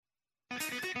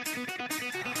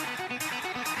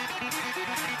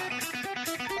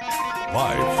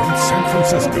Live from San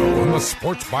Francisco on the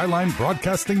Sports Byline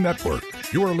Broadcasting Network,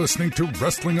 you are listening to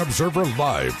Wrestling Observer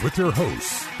Live with your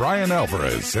hosts, Brian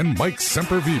Alvarez and Mike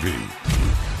Semperveve.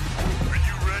 Are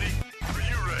you ready? Are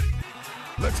you ready?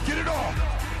 Let's get it on!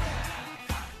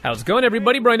 How's it going,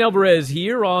 everybody? Brian Alvarez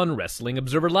here on Wrestling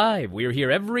Observer Live. We are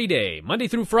here every day, Monday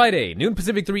through Friday, noon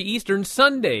Pacific, 3 Eastern,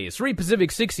 Sundays, 3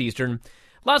 Pacific, 6 Eastern.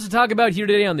 Lots to talk about here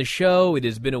today on the show. It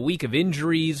has been a week of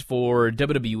injuries for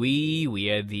WWE. We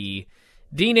had the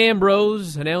Dean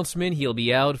Ambrose announcement. He'll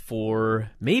be out for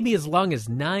maybe as long as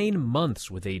 9 months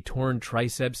with a torn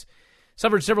triceps.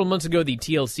 Suffered several months ago the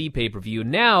TLC pay-per-view.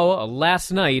 Now,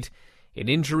 last night, an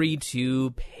injury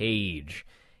to Paige.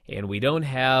 And we don't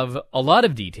have a lot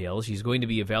of details. She's going to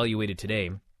be evaluated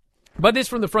today. But this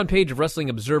from the front page of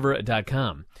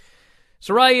WrestlingObserver.com.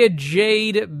 Saraya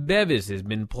Jade Bevis has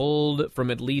been pulled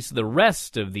from at least the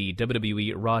rest of the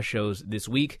WWE Raw shows this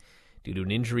week due to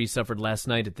an injury suffered last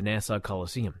night at the Nassau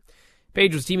Coliseum.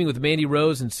 Paige was teaming with Mandy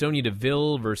Rose and Sonya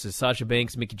Deville versus Sasha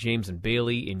Banks, Mickie James, and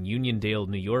Bayley in Uniondale,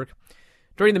 New York.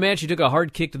 During the match, she took a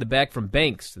hard kick to the back from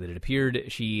Banks that it appeared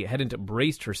she hadn't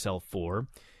braced herself for.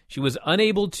 She was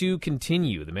unable to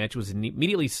continue. The match was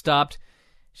immediately stopped.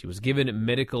 She was given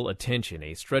medical attention.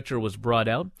 A stretcher was brought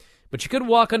out, but she could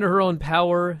walk under her own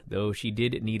power, though she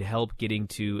did need help getting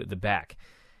to the back.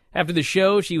 After the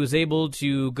show, she was able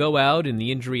to go out, and the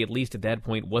injury, at least at that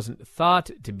point, wasn't thought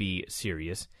to be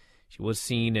serious. She was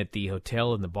seen at the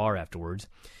hotel and the bar afterwards.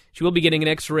 She will be getting an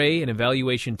X-ray and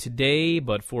evaluation today,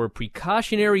 but for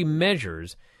precautionary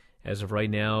measures, as of right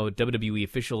now, WWE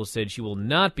officials said she will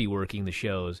not be working the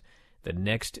shows the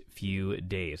next few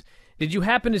days. Did you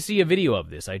happen to see a video of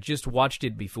this? I just watched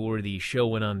it before the show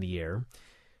went on the air.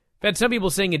 I've had some people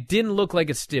saying it didn't look like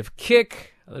a stiff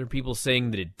kick, other people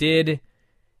saying that it did.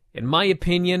 In my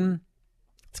opinion,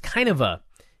 it's kind of a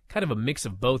mix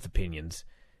of both opinions.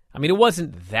 I mean, it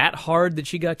wasn't that hard that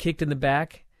she got kicked in the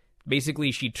back.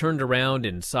 Basically, she turned around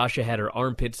and Sasha had her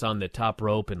armpits on the top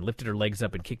rope and lifted her legs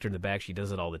up and kicked her in the back. She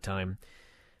does it all the time.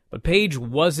 But Paige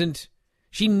wasn't.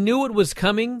 She knew it was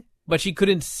coming, but she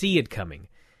couldn't see it coming.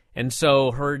 And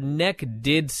so her neck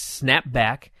did snap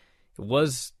back.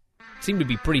 It seemed to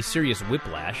be pretty serious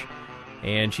whiplash.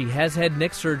 And she has had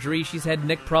neck surgery. She's had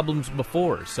neck problems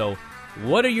before. So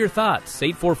what are your thoughts?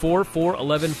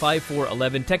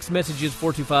 844-411-5411. Text messages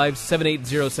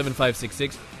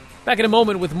 425-780-7566. Back in a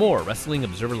moment with more Wrestling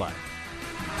Observer Live.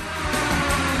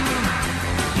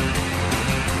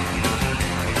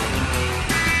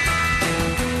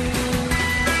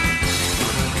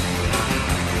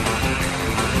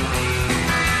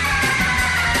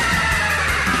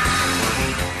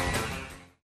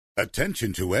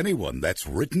 Attention to anyone that's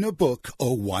written a book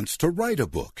or wants to write a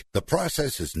book. The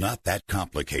process is not that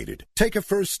complicated. Take a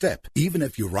first step. Even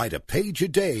if you write a page a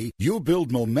day, you'll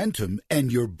build momentum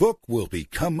and your book will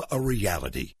become a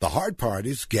reality. The hard part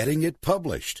is getting it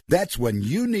published. That's when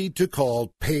you need to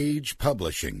call Page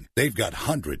Publishing. They've got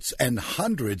hundreds and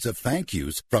hundreds of thank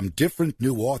yous from different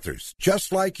new authors,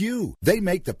 just like you. They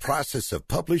make the process of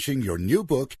publishing your new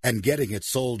book and getting it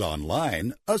sold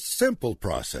online a simple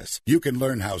process. You can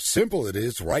learn how simple it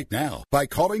is right now by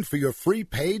calling for your free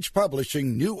Page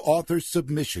Publishing New Author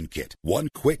Submission Kit. One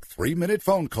quick 3-minute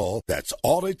phone call, that's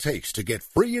all it takes to get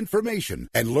free information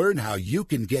and learn how you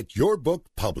can get your book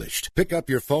published. Pick up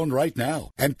your phone right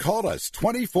now and call us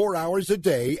 24 hours a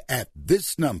day at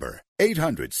this number.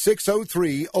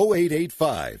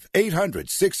 800-603-0885.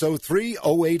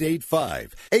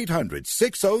 800-603-0885.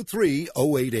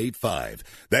 800-603-0885.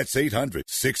 That's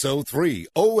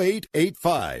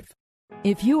 800-603-0885.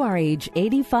 If you are age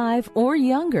 85 or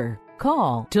younger,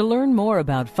 call to learn more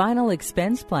about final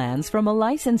expense plans from a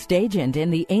licensed agent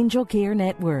in the Angel Care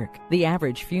Network. The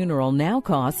average funeral now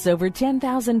costs over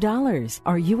 $10,000.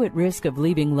 Are you at risk of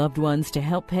leaving loved ones to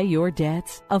help pay your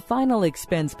debts? A final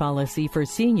expense policy for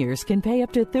seniors can pay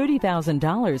up to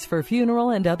 $30,000 for funeral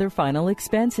and other final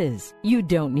expenses. You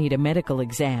don't need a medical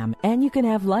exam, and you can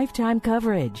have lifetime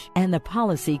coverage, and the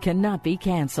policy cannot be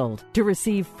canceled. To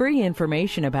receive free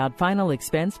information about final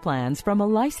expense plans from a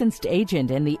licensed agent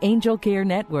in the Angel Care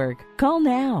Network, call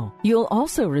now. You'll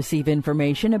also receive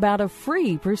information about a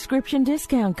free prescription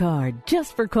discount card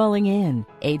just for calling in.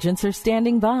 Agents are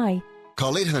standing by.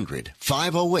 Call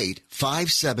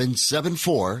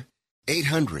 800-508-5774.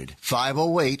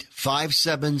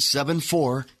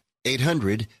 800-508-5774.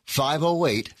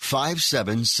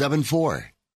 800-508-5774.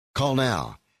 Call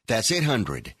now. That's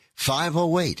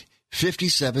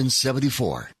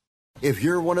 800-508-5774. If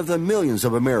you're one of the millions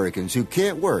of Americans who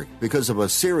can't work because of a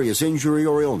serious injury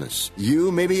or illness,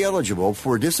 you may be eligible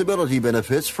for disability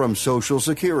benefits from Social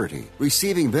Security.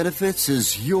 Receiving benefits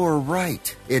is your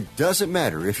right. It doesn't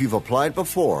matter if you've applied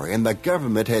before and the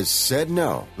government has said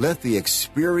no. Let the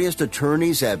experienced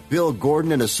attorneys at Bill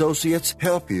Gordon and Associates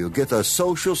help you get the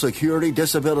Social Security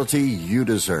disability you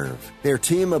deserve. Their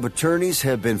team of attorneys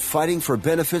have been fighting for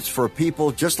benefits for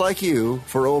people just like you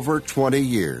for over 20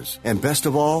 years. And best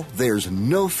of all, there's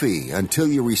no fee until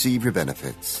you receive your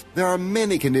benefits. There are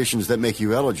many conditions that make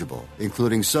you eligible,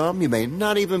 including some you may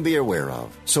not even be aware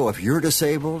of. So if you're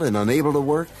disabled and unable to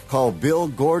work, call Bill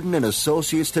Gordon and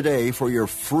Associates today for your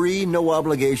free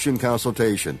no-obligation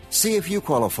consultation. See if you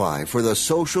qualify for the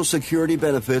Social Security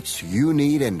benefits you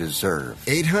need and deserve.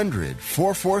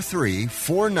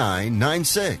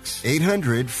 800-443-4996.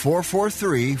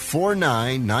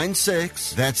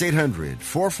 800-443-4996. That's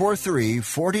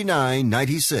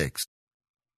 800-443-4996.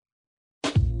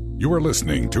 You are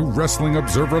listening to Wrestling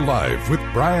Observer Live with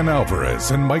Brian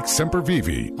Alvarez and Mike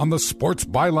Semperveve on the Sports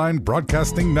Byline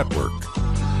Broadcasting Network.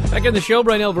 Back in the show,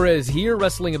 Brian Alvarez here,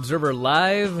 Wrestling Observer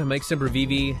Live. Mike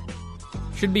Semperveve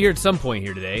should be here at some point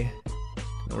here today. I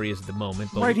don't know where he is at the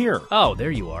moment. But right here. Oh, there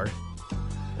you are.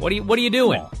 What are you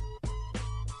doing? Oh.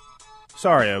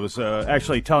 Sorry, I was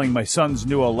actually telling my son's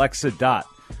new Alexa Dot.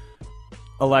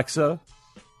 Alexa,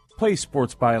 play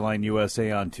Sports Byline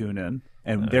USA on TuneIn.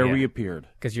 And there we appeared.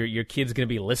 Because your kid's going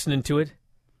to be listening to it?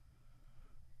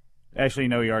 Actually,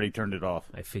 no, he already turned it off.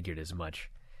 I figured as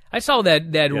much. I saw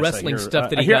that wrestling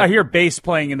stuff that I hear bass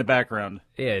playing in the background.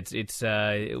 Yeah, it's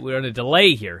we're on a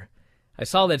delay here. I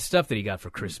saw that stuff that he got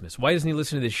for Christmas. Why doesn't he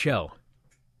listen to this show?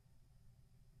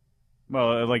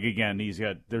 Well, like again,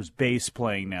 there's bass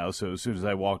playing now. So as soon as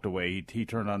I walked away, he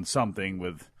turned on something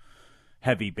with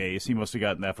heavy bass. He must have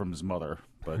gotten that from his mother.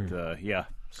 But yeah,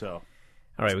 so.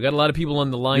 All right, we got a lot of people on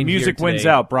the line. The music here wins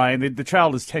out, Brian. The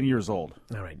child is 10 years old.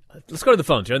 All right, let's go to the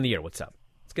phones. You're on the air. What's up?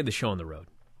 Let's get the show on the road.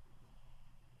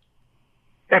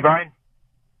 Hey, Brian.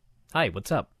 Hi,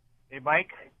 what's up? Hey,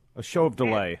 Mike. A show of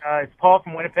delay. It's Paul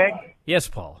from Winnipeg. Yes,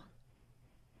 Paul.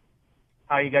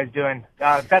 How are you guys doing?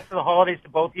 Best of the holidays to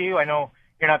both of you. I know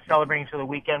you're not celebrating till the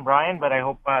weekend, Brian, but I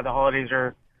hope the holidays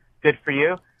are good for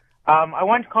you. I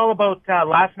wanted to call about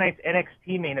last night's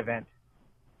NXT main event.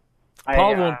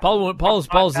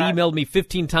 Paul's emailed me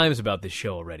 15 times about this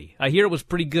show already. I hear it was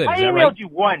pretty good. Is that right? I emailed you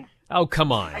once. Oh,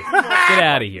 come on. Get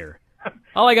out of here.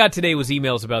 All I got today was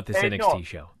emails about this NXT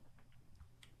show.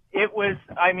 It was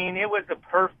a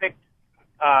perfect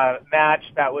match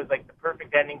that was like the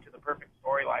perfect ending to the perfect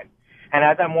storyline. And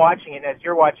as I'm watching it, as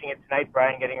you're watching it tonight,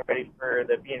 Brian, getting ready for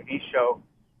the B&V show,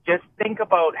 just think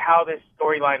about how this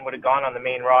storyline would have gone on the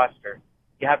main roster.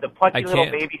 You have the plucky little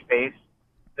baby face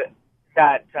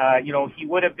that he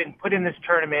would have been put in this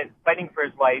tournament fighting for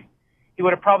his life. He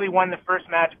would have probably won the first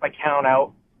match by count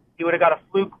out. He would have got a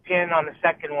fluke pin on the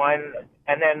second one,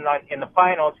 and then in the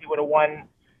finals he would have won.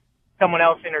 Someone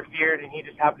else interfered, and he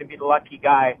just happened to be the lucky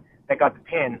guy that got the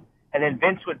pin. And then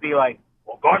Vince would be like,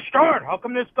 well, gosh darn, how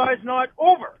come this guy's not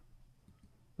over?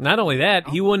 Not only that,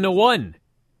 he wouldn't have won.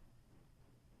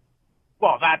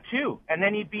 Well, that too. And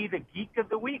then he'd be the Geek of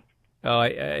the Week. Oh,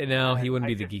 no, he wouldn't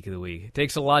be the Geek of the Week. It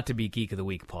takes a lot to be Geek of the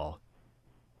Week, Paul.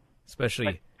 Especially.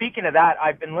 But speaking of that,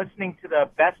 I've been listening to the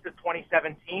Best of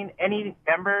 2017. Any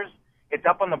members, it's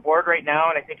up on the board right now,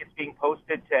 and I think it's being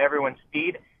posted to everyone's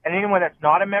feed. And anyone that's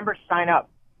not a member, sign up,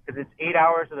 because it's 8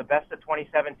 hours of the Best of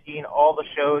 2017, all the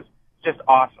shows, just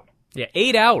awesome. Yeah,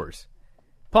 8 hours.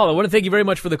 Paul, I want to thank you very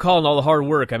much for the call and all the hard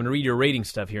work. I'm going to read your rating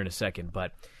stuff here in a second.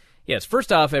 But, yes,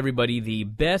 first off, everybody, the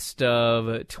Best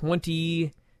of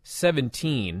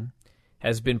 2017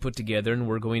 has been put together, and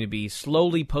we're going to be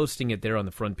slowly posting it there on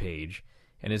the front page.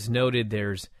 And as noted,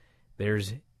 there's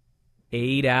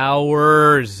 8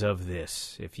 hours of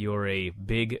this, if you're a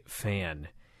big fan.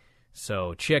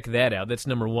 So check that out. That's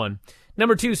number one.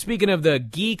 Number two, speaking of the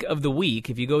Geek of the Week,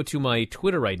 if you go to my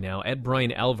Twitter right now, at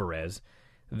Brian Alvarez,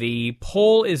 the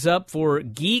poll is up for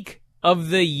Geek of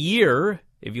the Year.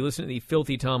 If you listen to the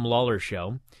Filthy Tom Lawler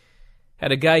show,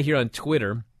 had a guy here on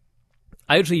Twitter.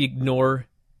 I usually ignore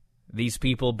these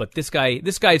people, but this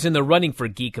guy's in the running for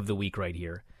Geek of the Week right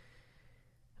here.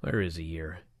 Where is he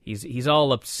here? He's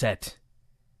all upset.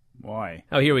 Why?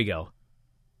 Oh, here we go.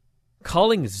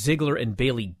 Calling Ziggler and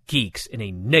Bayley geeks in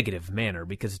a negative manner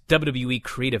because WWE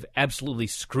Creative absolutely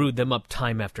screwed them up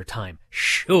time after time.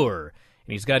 Sure.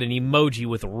 And he's got an emoji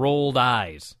with rolled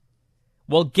eyes.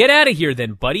 Well, get out of here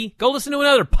then, buddy. Go listen to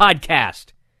another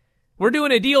podcast. We're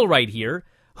doing a deal right here.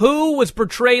 Who was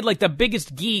portrayed like the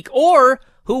biggest geek, or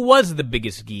who was the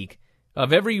biggest geek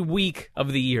of every week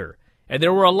of the year? And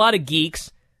there were a lot of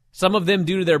geeks Some of them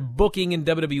due to their booking in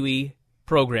WWE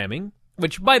programming,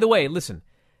 which, by the way, listen,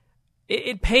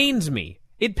 it pains me.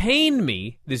 It pained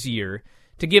me this year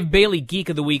to give Bayley Geek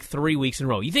of the Week 3 weeks in a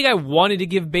row. You think I wanted to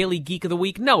give Bayley Geek of the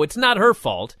Week? No, it's not her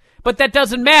fault. But that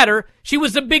doesn't matter. She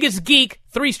was the biggest geek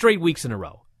 3 straight weeks in a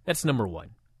row. That's number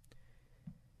one.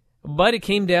 But it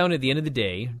came down at the end of the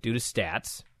day due to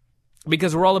stats,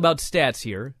 because we're all about stats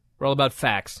here. We're all about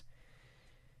facts.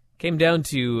 Came down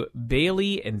to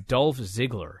Bayley and Dolph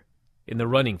Ziggler in the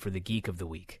running for the Geek of the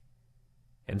Week.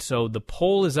 And so the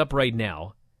poll is up right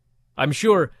now. I'm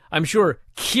sure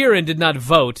Kieran did not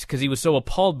vote because he was so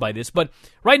appalled by this, but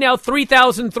right now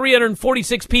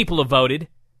 3,346 people have voted,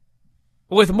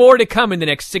 with more to come in the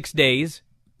next 6 days.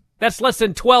 That's less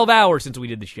than 12 hours since we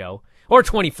did the show, or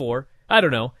 24, I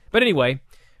don't know. But anyway,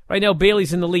 right now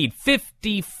Bayley's in the lead,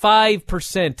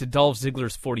 55% to Dolph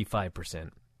Ziggler's 45%.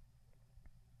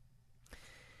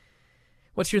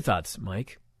 What's your thoughts,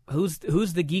 Mike? Who's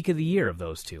the Geek of the Year of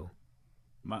those two?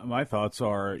 My thoughts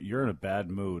are you're in a bad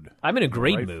mood. I'm in a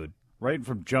great mood. Right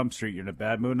from Jump Street, you're in a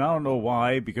bad mood. And I don't know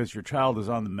why, because your child is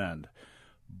on the mend.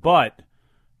 But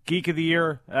Geek of the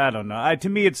Year, I don't know. To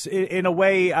me, it's in a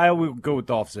way, I would go with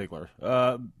Dolph Ziggler.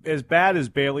 As bad as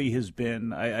Bayley has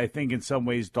been, I think in some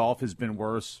ways Dolph has been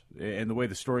worse. And the way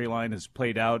the storyline has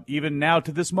played out, even now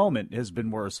to this moment, has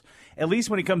been worse. At least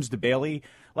when it comes to Bayley,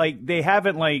 they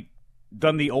haven't,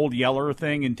 done the old Yeller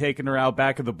thing and taken her out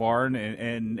back of the barn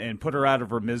and put her out of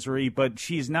her misery, but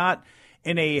she's not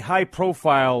in a high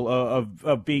profile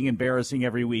of being embarrassing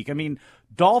every week. I mean,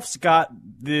 Dolph's got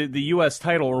the U.S.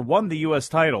 title, or won the U.S.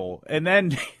 title, and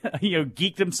then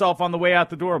geeked himself on the way out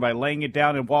the door by laying it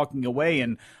down and walking away.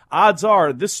 And odds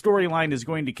are this storyline is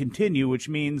going to continue, which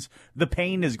means the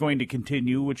pain is going to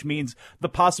continue, which means the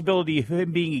possibility of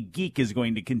him being a geek is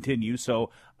going to continue. So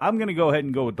I'm going to go ahead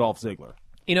and go with Dolph Ziggler.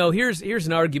 Here's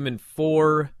an argument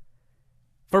for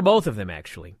both of them,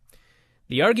 actually.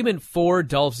 The argument for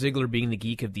Dolph Ziggler being the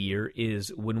Geek of the Year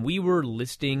is when we were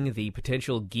listing the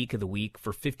potential Geek of the Week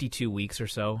for 52 weeks or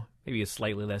so, maybe a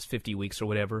slightly less, 50 weeks or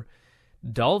whatever,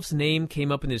 Dolph's name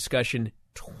came up in the discussion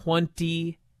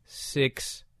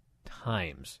 26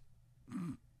 times.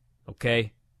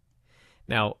 Okay?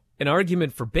 Now, an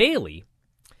argument for Bayley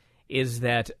is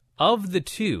that of the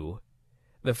two,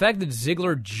 the fact that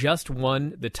Ziggler just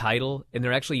won the title and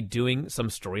they're actually doing some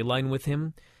storyline with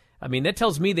him, I mean, that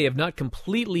tells me they have not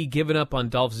completely given up on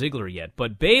Dolph Ziggler yet.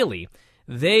 But Bayley,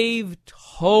 they've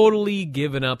totally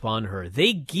given up on her.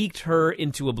 They geeked her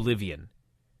into oblivion.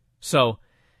 So,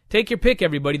 take your pick,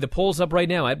 everybody. The poll's up right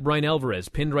now at Brian Alvarez,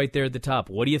 pinned right there at the top.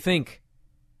 What do you think?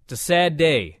 It's a sad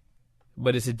day,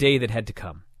 but it's a day that had to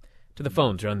come. To the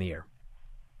phones, you're on the air.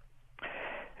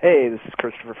 Hey, this is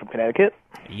Christopher from Connecticut.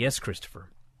 Yes, Christopher.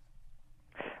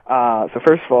 So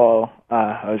first of all,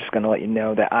 I was just going to let you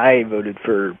know that I voted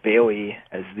for Bayley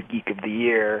as the Geek of the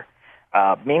Year,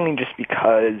 mainly just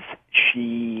because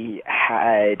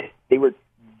they were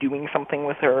doing something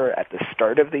with her at the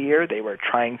start of the year. They were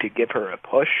trying to give her a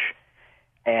push,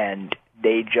 and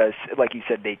they just, like you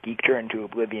said, they geeked her into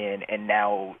oblivion, and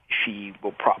now she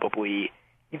will probably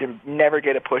either never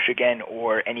get a push again,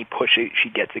 or any push she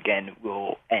gets again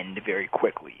will end very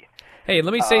quickly. Hey,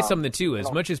 let me say something, too.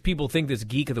 As much as people think this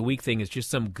Geek of the Week thing is just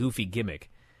some goofy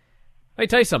gimmick, let me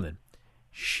tell you something.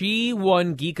 She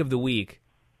won Geek of the Week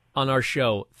on our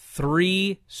show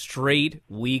 3 straight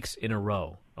weeks in a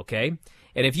row, okay?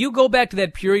 And if you go back to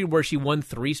that period where she won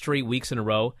 3 straight weeks in a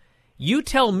row, you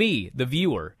tell me, the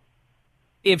viewer,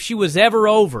 if she was ever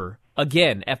over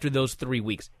again after those 3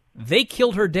 weeks. They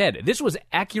killed her dead. This was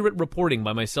accurate reporting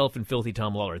by myself and Filthy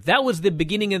Tom Lawler. That was the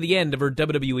beginning of the end of her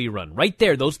WWE run. Right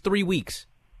there, those 3 weeks.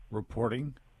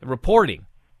 Reporting? Reporting.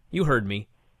 You heard me.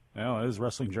 No, it is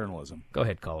wrestling journalism. Go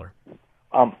ahead, caller.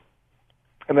 And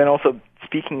then also,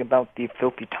 speaking about the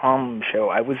Filthy Tom show,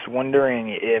 I was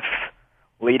wondering if,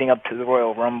 leading up to the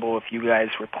Royal Rumble, if you guys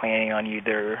were planning on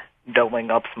either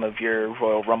doubling up some of your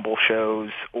Royal Rumble shows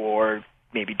or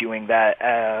maybe doing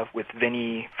that with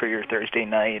Vinny for your Thursday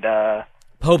night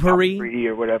potpourri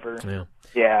or whatever.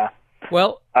 Yeah.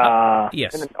 Well,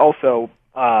 yes. And then also,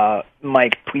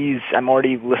 Mike, please, I'm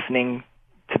already listening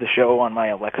to the show on my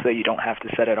Alexa. You don't have to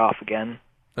set it off again.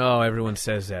 Oh, everyone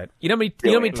says that. You know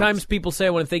how many times people say, I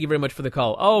want to thank you very much for the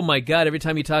call. Oh, my God, every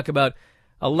time you talk about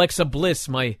Alexa Bliss,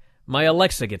 my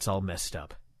Alexa gets all messed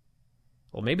up.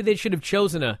 Well, maybe they should have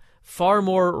chosen a far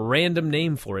more random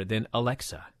name for it than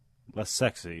Alexa. Less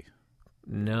sexy.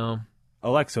 No.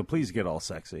 Alexa, please get all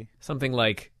sexy. Something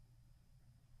like,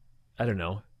 I don't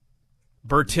know,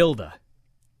 Bertilda.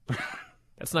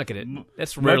 That's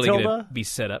rarely going to be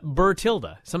set up.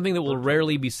 Bertilda. Something that will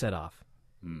rarely be set off.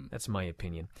 That's my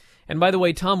opinion. And by the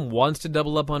way, Tom wants to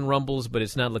double up on Rumbles, but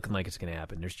it's not looking like it's going to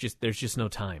happen. There's just no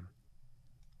time.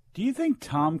 Do you think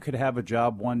Tom could have a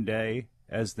job one day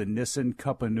as the Nissan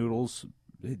Cup of Noodles?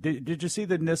 Did you see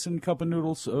the Nissan Cup of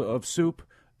Noodles of soup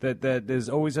that is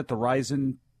always at the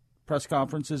Ryzen press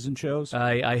conferences and shows?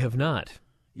 I have not.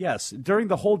 Yes, during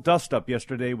the whole dust-up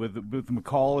yesterday with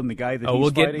McCall and the guy that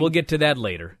he's fighting. We'll get to that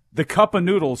later. The Cup of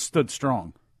Noodles stood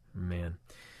strong. Man.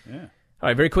 Yeah. All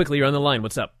right, very quickly, you're on the line.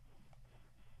 What's up?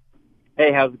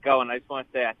 Hey, how's it going? I just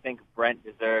want to say I think Brent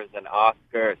deserves an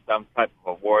Oscar or some type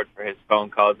of award for his phone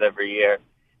calls every year.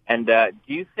 And do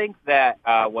you think that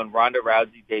when Ronda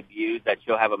Rousey debuts that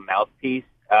she'll have a mouthpiece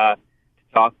to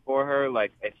talk for her?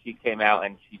 Like if she came out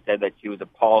and she said that she was a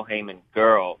Paul Heyman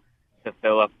girl to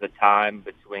fill up the time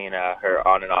between her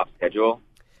on and off schedule?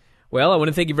 Well, I want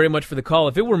to thank you very much for the call.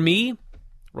 If it were me,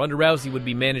 Ronda Rousey would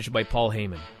be managed by Paul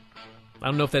Heyman. I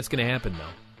don't know if that's going to happen, though.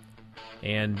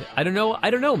 And I don't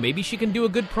know. Maybe she can do a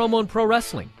good promo in pro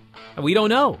wrestling. We don't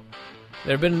know.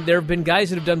 There have been guys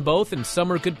that have done both, and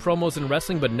some are good promos in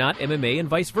wrestling, but not MMA and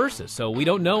vice versa. So we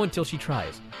don't know until she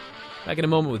tries. Back in a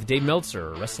moment with Dave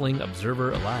Meltzer, Wrestling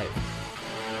Observer Alive.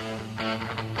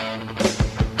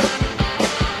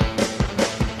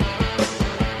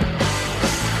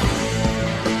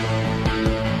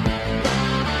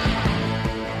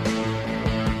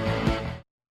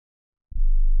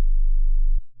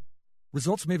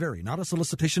 Results may vary, not a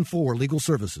solicitation for legal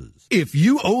services. If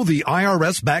you owe the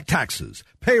IRS back taxes,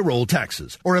 payroll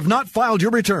taxes, or have not filed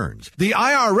your returns, the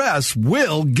IRS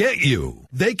will get you.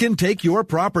 They can take your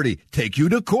property, take you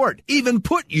to court, even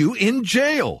put you in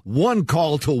jail. One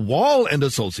call to Wall and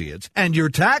Associates, and your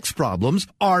tax problems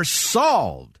are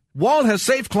solved. Wall has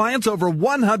saved clients over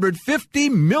 $150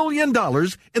 million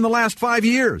in the last 5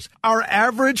 years. Our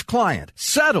average client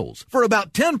settles for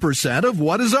about 10% of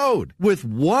what is owed. With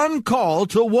one call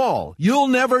to Wall, you'll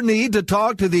never need to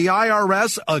talk to the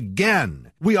IRS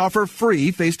again. We offer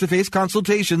free face-to-face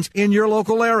consultations in your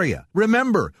local area.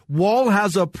 Remember, Wall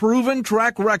has a proven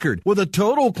track record with a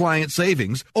total client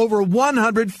savings over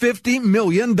 $150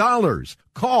 million.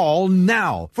 Call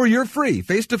now for your free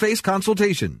face-to-face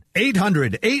consultation.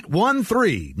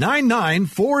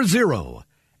 800-813-9940.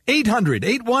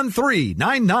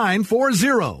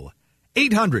 800-813-9940.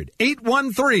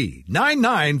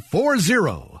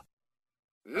 800-813-9940.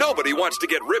 Nobody wants to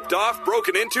get ripped off,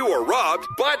 broken into, or robbed,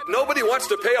 but nobody wants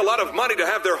to pay a lot of money to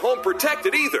have their home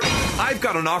protected either. I've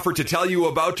got an offer to tell you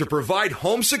about to provide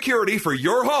home security for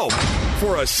your home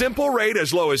for a simple rate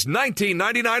as low as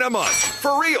 $19.99 a month.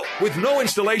 For real, with no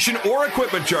installation or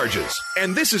equipment charges.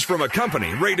 And this is from a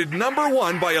company rated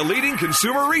 #1 by a leading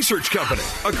consumer research company.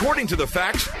 According to the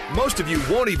facts, most of you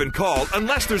won't even call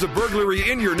unless there's a burglary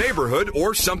in your neighborhood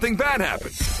or something bad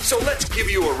happens. So let's give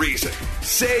you a reason.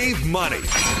 Save money.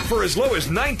 For as low as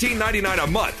 $19.99 a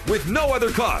month with no other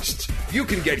costs, you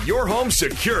can get your home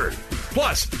secured.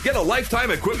 Plus, get a lifetime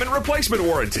equipment replacement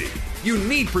warranty. You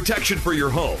need protection for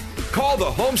your home. Call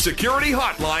the Home Security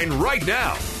Hotline right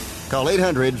now. Call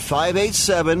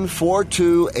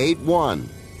 800-587-4281.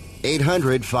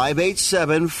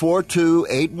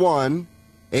 800-587-4281.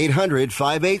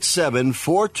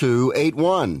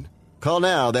 800-587-4281. Call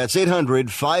now. That's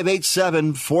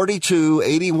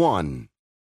 800-587-4281.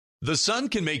 The sun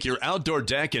can make your outdoor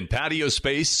deck and patio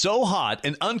space so hot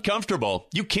and uncomfortable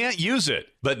you can't use it.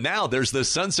 But now there's the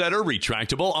Sunsetter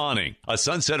Retractable Awning. A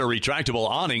Sunsetter Retractable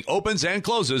Awning opens and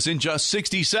closes in just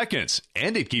 60 seconds,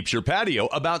 and it keeps your patio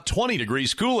about 20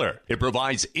 degrees cooler. It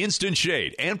provides instant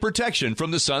shade and protection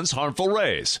from the sun's harmful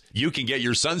rays. You can get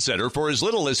your Sunsetter for as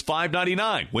little as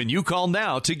 $5.99 when you call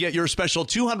now to get your special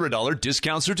 $200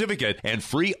 discount certificate and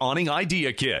free awning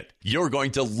idea kit. You're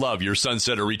going to love your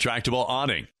Sunsetter Retractable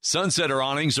Awning. Sunsetter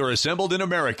awnings are assembled in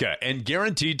America and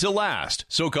guaranteed to last.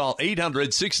 So call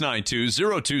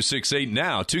 800-692-0268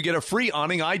 now to get a free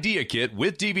awning idea kit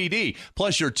with DVD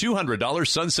plus your $200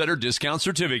 Sunsetter discount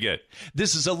certificate.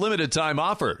 This is a limited time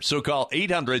offer, so call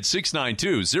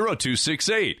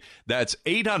 800-692-0268. That's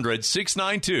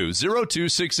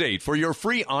 800-692-0268 for your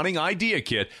free awning idea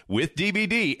kit with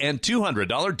DVD and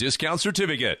 $200 discount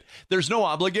certificate. There's no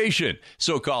obligation,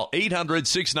 so call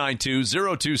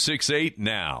 800-692-0268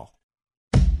 now.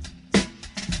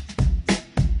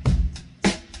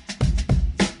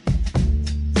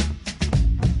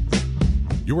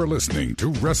 You are listening to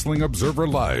Wrestling Observer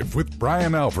Live with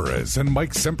Brian Alvarez and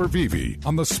Mike Semperveve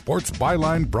on the Sports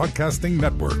Byline Broadcasting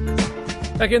Network.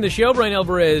 Back in the show, Brian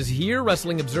Alvarez here,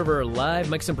 Wrestling Observer Live.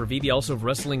 Mike Semperveve, also of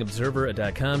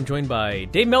WrestlingObserver.com, joined by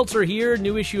Dave Meltzer here.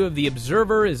 New issue of The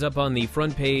Observer is up on the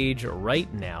front page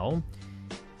right now.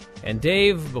 And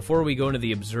Dave, before we go into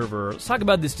the Observer, let's talk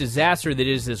about this disaster that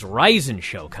is this Ryzen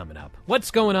show coming up.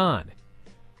 What's going on?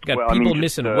 We got people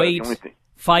missing weight,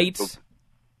 fights.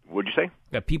 What'd you say?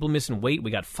 We got people missing weight.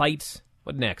 We got fights.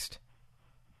 What next?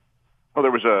 Oh, there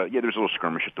was a little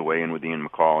skirmish at the weigh-in with Ian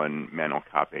McCall and Manuel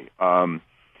Cape.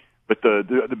 But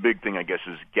the big thing, I guess,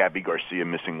 is Gabby Garcia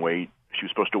missing weight. She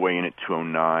was supposed to weigh in at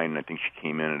 209. I think she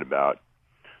came in at about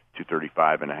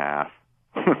 235 and a half.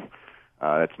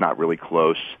 That's not really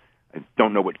close. I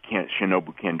don't know what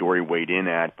Shinobu Kandori weighed in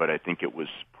at, but I think it was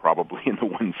probably in the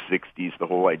 160s. The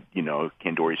whole,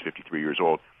 Kandori's 53 years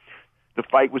old. The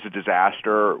fight was a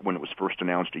disaster when it was first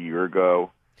announced a year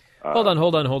ago. Hold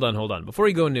on. Before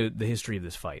we go into the history of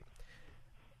this fight.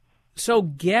 So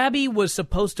Gabby was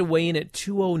supposed to weigh in at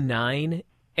 209,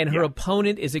 and her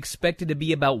opponent is expected to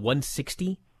be about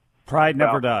 160? Pride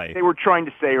never die. They were trying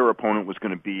to say her opponent was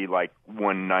going to be like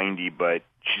 190, but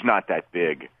she's not that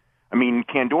big. I mean,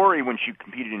 Kandori, when she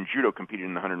competed in judo, competed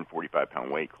in the 145-pound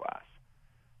weight class.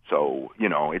 So,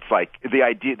 it's like the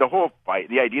idea of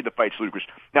the fight's ludicrous.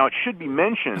 Now, it should be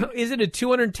mentioned. Is it a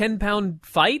 210-pound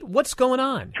fight? What's going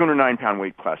on? 209-pound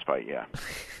weight class fight, yeah.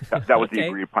 That was the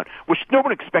agreed upon. Which no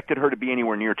one expected her to be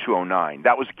anywhere near 209.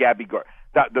 That was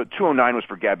the 209 was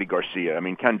for Gabby Garcia. I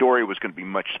mean, Kandori was going to be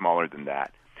much smaller than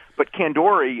that. But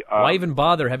Kandori... Why even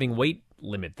bother having weight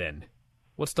limit then?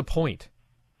 What's the point?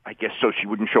 I guess so she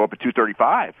wouldn't show up at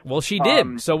 235. Well, she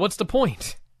did. So what's the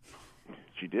point?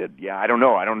 She did. Yeah, I don't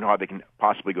know. I don't know how they can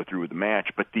possibly go through with the match.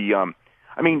 But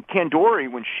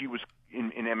Kandori, when she was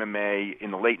in MMA in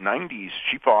the late 90s,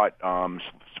 she fought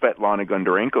Svetlana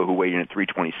Gundarenko, who weighed in at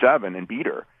 327, and beat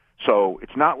her. So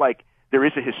it's not like there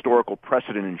is a historical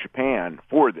precedent in Japan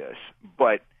for this.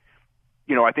 But,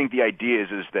 I think the idea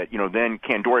is that, then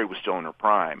Kandori was still in her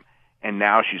prime. And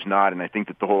now she's not, and I think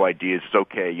that the whole idea is,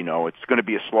 okay, it's going to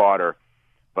be a slaughter,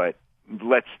 but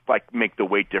let's make the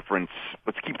weight difference.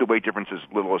 Let's keep the weight difference as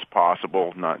little as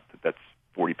possible. Not that that's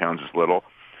 40 pounds is little,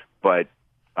 but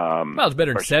it's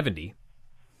better than 70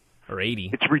 or 80.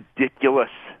 It's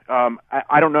ridiculous.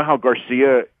 I don't know how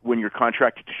Garcia, when you're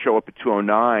contracted to show up at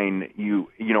 209,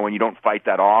 when you don't fight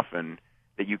that often,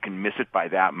 that you can miss it by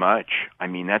that much. I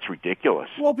mean, that's ridiculous.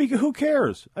 Well, because who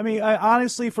cares? I mean,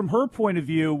 honestly, from her point of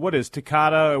view, what is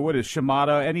Takada, what is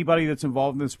Shimada, anybody that's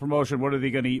involved in this promotion, what are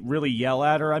they going to really yell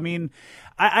at her? I mean,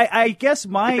 I guess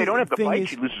if they don't have the fight,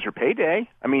 she loses her payday.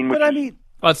 I mean,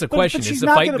 that's the question. Is the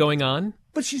fight going on?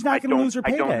 But she's not going to lose her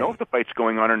payday. I don't know if the fight's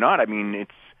going on or not. I mean,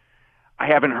 I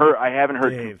haven't heard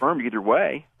confirmed either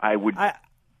way. I know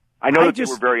that they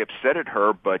were very upset at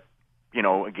her, but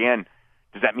again.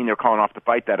 Does that mean they're calling off the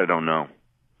fight? That I don't know.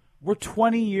 We're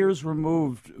 20 years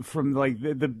removed from the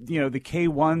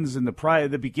K1s and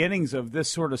the beginnings of this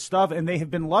sort of stuff, and they have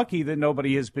been lucky that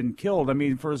nobody has been killed. I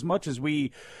mean, for as much as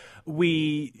we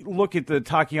look at the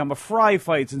Takayama Fry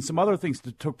fights and some other things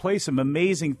that took place, some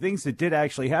amazing things that did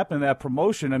actually happen in that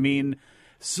promotion. I mean,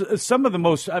 some of the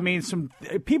most. I mean, some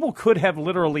people could have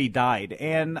literally died,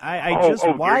 and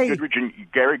why?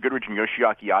 Gary Goodridge and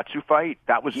Yoshiaki Yatsu fight.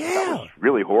 That was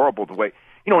really horrible. The way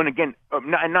and again,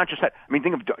 and not just that. I mean,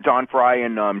 think of Don Fry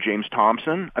and James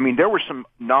Thompson. I mean, there were some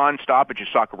non-stoppages.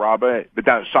 Sakuraba, but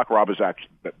Sakuraba's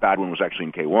bad one was actually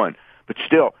in K1. But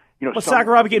still,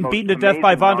 Sakuraba getting beaten to death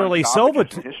by Wanderlei Silva.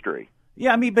 History.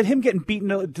 Yeah, I mean, but him getting beaten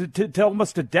to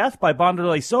almost to death by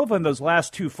Wanderlei Silva in those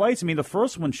last two fights. I mean, the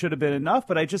first one should have been enough,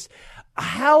 but I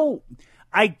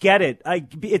get it.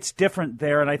 It's different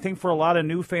there, and I think for a lot of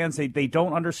new fans, they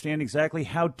don't understand exactly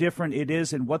how different it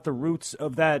is and what the roots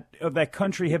of that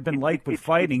country have been like with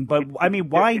fighting. But I mean,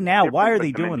 why now? Why are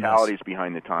they doing this? Mentality's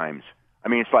behind the times. I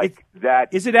mean, it's like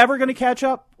that. Is it ever going to catch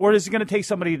up, or is it going to take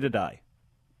somebody to die?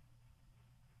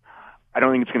 I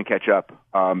don't think it's going to catch up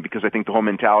because I think the whole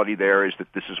mentality there is that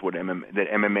this is what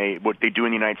MMA, what they do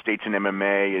in the United States in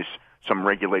MMA is some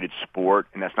regulated sport,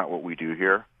 and that's not what we do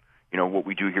here. What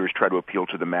we do here is try to appeal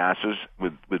to the masses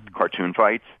with cartoon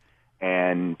fights,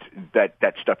 and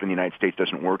that stuff in the United States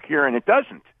doesn't work here, and it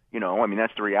doesn't. I mean,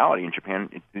 that's the reality in Japan.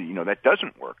 That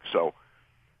doesn't work. So,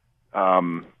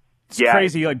 it's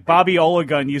crazy. Like Bobby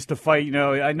Olagun used to fight.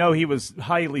 I know he was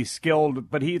highly skilled,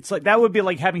 but it's like that would be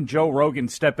like having Joe Rogan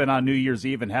step in on New Year's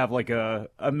Eve and have like a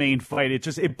main fight.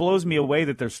 It blows me away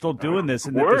that they're still doing this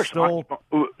and that they're still.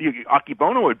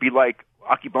 Akibono would be like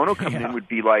Akibono coming in would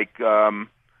be like.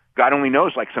 God only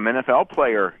knows, like some NFL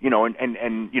player,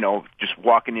 and just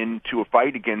walking into a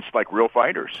fight against like real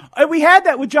fighters. We had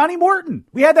that with Johnny Morton.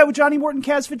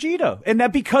 Kaz Fujita, and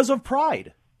that because of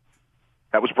pride.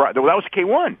 That was Pride. That was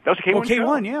K1. That was a K1. Oh,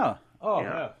 K1, yeah. Oh,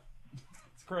 yeah.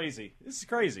 It's crazy. This is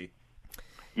crazy.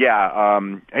 Yeah,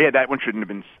 that one shouldn't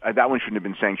have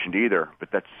been sanctioned either. But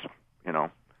that's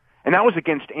And that was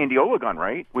against Andy Olegon,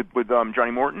 right? With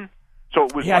Johnny Morton. So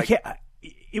it was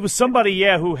it was somebody,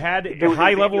 who had a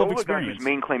high level of experience. His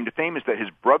main claim to fame is that his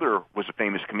brother was a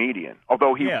famous comedian,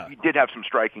 although he did have some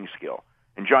striking skill.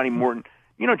 And Johnny Morton,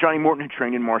 Johnny Morton had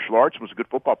trained in martial arts and was a good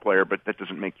football player, but that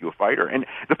doesn't make you a fighter. And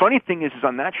the funny thing is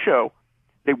on that show,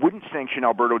 they wouldn't sanction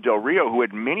Alberto Del Rio, who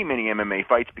had many, many MMA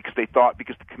fights, because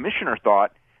the commissioner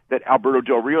thought that Alberto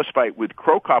Del Rio's fight with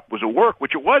Crow Cop was a work,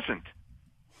 which it wasn't.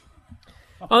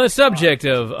 On the subject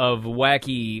of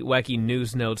wacky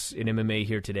news notes in MMA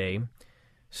here today,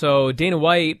 so Dana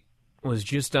White was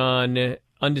just on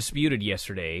Undisputed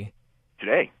yesterday.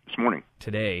 This morning.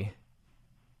 Today.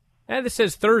 And this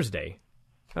says Thursday.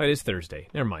 Oh, it is Thursday.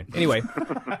 Never mind. Anyway,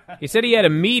 he said he had a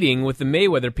meeting with the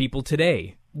Mayweather people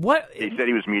today. What? He said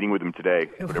he was meeting with them today,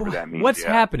 whatever that means. What's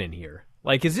happening here?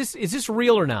 Like, is this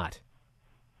real or not?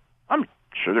 I'm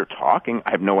sure they're talking. I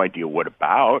have no idea what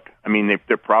about. I mean,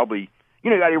 they're probably... You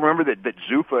got to remember that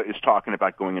Zuffa is talking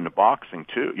about going into boxing,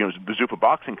 too. The Zuffa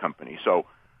Boxing Company. So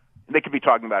they could be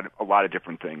talking about a lot of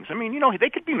different things. I mean, they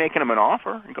could be making him an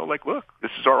offer and go like, look, this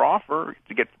is our offer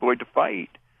to get Floyd to fight.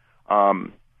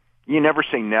 You never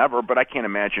say never, but I can't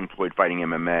imagine Floyd fighting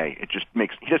MMA. It just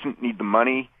he doesn't need the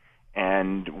money,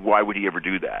 and why would he ever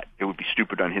do that? It would be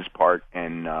stupid on his part,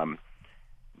 and and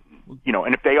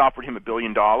if they offered him $1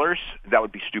 billion, that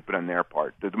would be stupid on their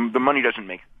part. The money doesn't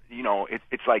make,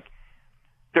 it's like,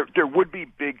 There would be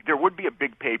a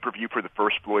big pay-per-view for the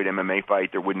first Floyd MMA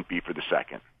fight. There wouldn't be for the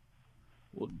second.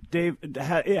 Well, Dave,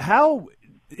 how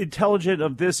intelligent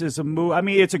of this is a move? I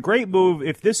mean, it's a great move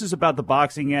if this is about the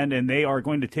boxing end and they are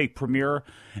going to take Premier,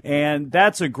 and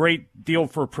that's a great deal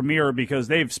for Premier because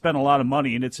they've spent a lot of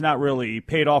money and it's not really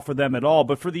paid off for them at all.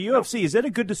 But for the UFC, is it a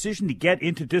good decision to get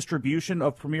into distribution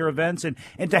of Premier events and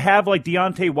to have like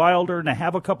Deontay Wilder and to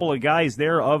have a couple of guys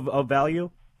there of value?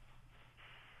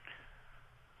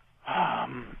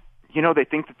 They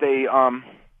think that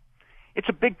it's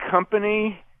a big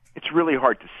company. It's really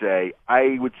hard to say.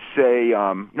 I would say,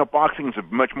 boxing is a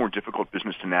much more difficult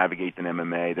business to navigate than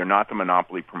MMA. They're not the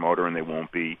monopoly promoter, and they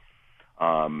won't be.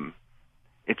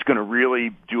 It's going to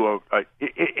really do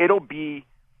it'll be,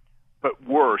 but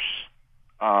worse,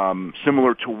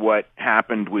 similar to what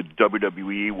happened with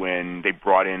WWE when they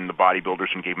brought in the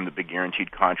bodybuilders and gave them the big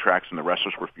guaranteed contracts, and the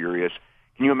wrestlers were furious.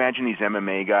 Can you imagine these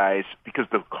MMA guys, because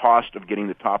the cost of getting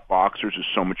the top boxers is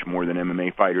so much more than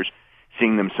MMA fighters,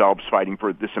 seeing themselves fighting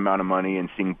for this amount of money and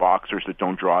seeing boxers that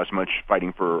don't draw as much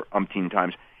fighting for umpteen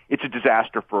times? It's a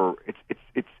disaster for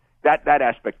it's that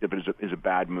aspect of it is a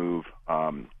bad move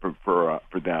for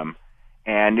them,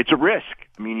 and it's a risk.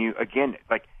 I mean,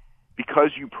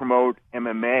 because you promote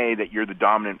MMA that you're the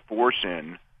dominant force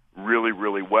in really,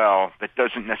 really well, that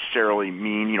doesn't necessarily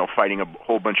mean fighting a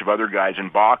whole bunch of other guys in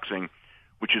boxing,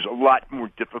 which is a lot more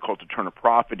difficult to turn a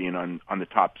profit in on the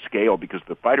top scale because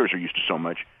the fighters are used to so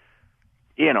much.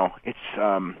 It's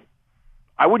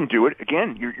I wouldn't do it.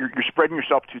 Again, you're spreading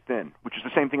yourself too thin, which is the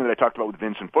same thing that I talked about with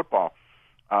Vince in football.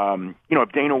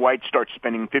 If Dana White starts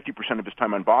spending 50% of his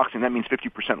time on boxing, that means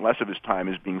 50% less of his time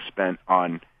is being spent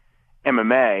on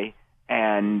MMA,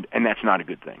 and that's not a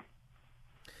good thing.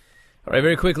 All right,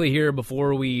 very quickly here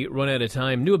before we run out of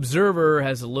time, New Observer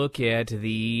has a look at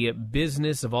the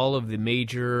business of all of the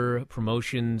major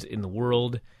promotions in the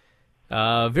world.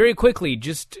 Very quickly,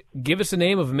 just give us a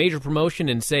name of a major promotion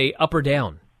and say up or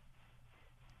down.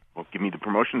 Well, give me the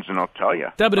promotions and I'll tell you.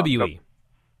 WWE.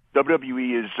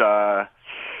 WWE is,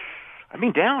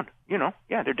 down.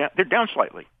 They're down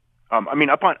slightly.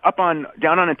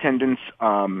 Down on attendance.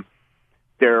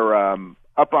 They're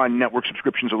up on network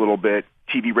subscriptions a little bit.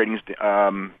 TV ratings,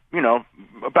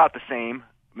 about the same,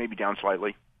 maybe down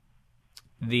slightly.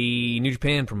 The New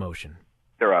Japan promotion.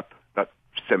 They're up about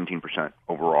 17%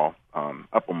 overall,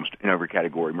 up almost in every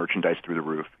category. Merchandise through the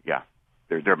roof. Yeah,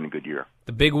 they're having a good year.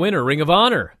 The big winner, Ring of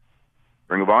Honor.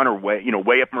 Ring of Honor,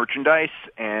 way up merchandise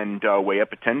and way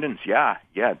up attendance. Yeah.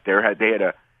 They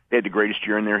had the greatest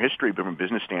year in their history, but from a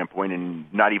business standpoint,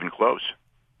 and not even close.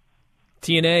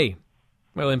 TNA,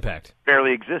 well, Impact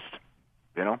barely exists.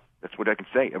 That's what I can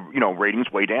say.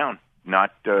 Ratings way down.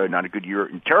 Not a good year,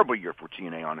 terrible year for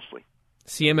TNA, honestly.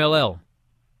 CMLL,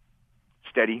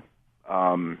 steady.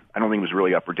 I don't think it was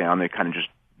really up or down. They kind of just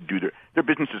do their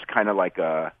business is kind of like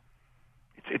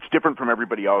it's different from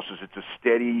everybody else's. It's a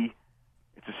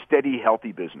steady,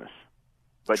 healthy business,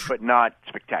 but not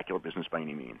spectacular business by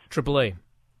any means. AAA,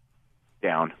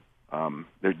 down.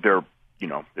 They're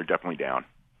definitely down.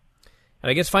 And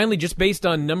I guess finally, just based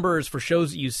on numbers for shows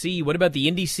that you see, what about the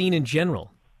indie scene in general?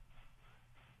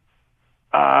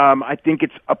 I think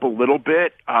it's up a little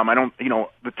bit. There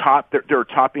are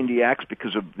top indie acts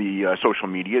because of the social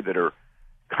media that are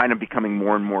kind of becoming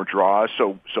more and more draws.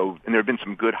 So, and there have been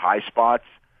some good high spots,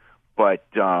 but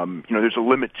there's a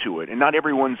limit to it, and not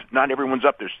everyone's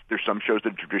up. There's some shows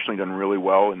that have traditionally done really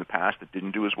well in the past that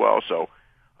didn't do as well. So,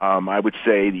 I would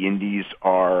say the indies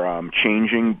are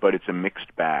changing, but it's a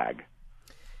mixed bag.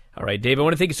 All right, Dave, I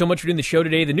want to thank you so much for doing the show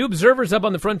today. The New Observer's up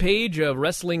on the front page of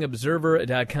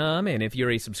WrestlingObserver.com, and if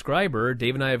you're a subscriber,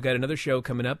 Dave and I have got another show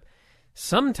coming up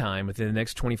sometime within the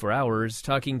next 24 hours,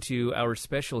 talking to our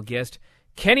special guest,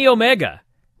 Kenny Omega,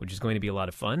 which is going to be a lot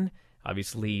of fun.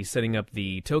 Obviously, setting up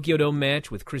the Tokyo Dome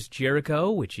match with Chris Jericho,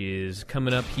 which is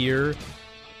coming up here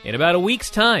in about a week's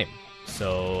time.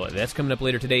 So that's coming up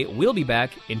later today. We'll be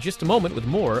back in just a moment with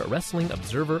more Wrestling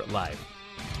Observer Live.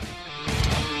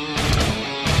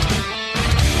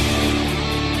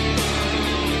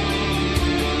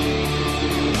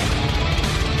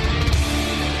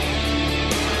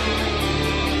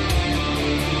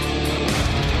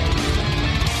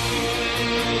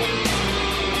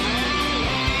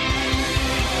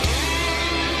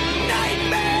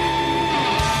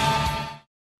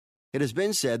 It has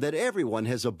been said that everyone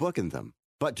has a book in them.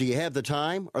 But do you have the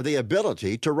time or the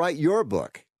ability to write your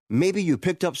book? Maybe you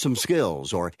picked up some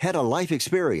skills or had a life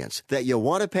experience that you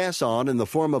want to pass on in the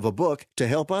form of a book to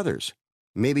help others.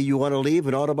 Maybe you want to leave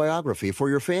an autobiography for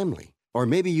your family. Or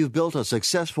maybe you've built a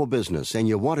successful business and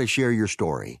you want to share your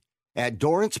story. At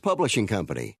Dorrance Publishing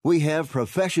Company, we have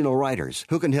professional writers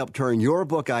who can help turn your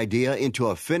book idea into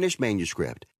a finished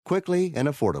manuscript quickly and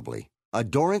affordably. A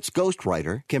Dorrance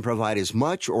ghostwriter can provide as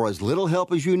much or as little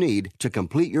help as you need to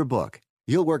complete your book.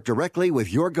 You'll work directly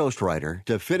with your ghostwriter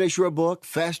to finish your book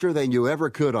faster than you ever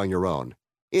could on your own.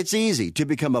 It's easy to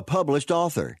become a published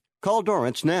author. Call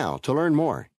Dorrance now to learn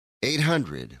more.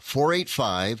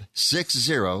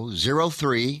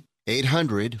 800-485-6003.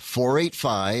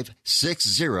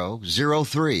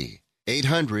 800-485-6003.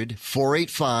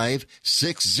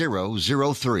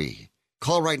 800-485-6003.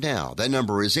 Call right now. That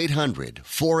number is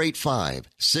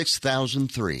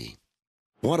 800-485-6003.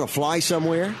 Want to fly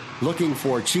somewhere? Looking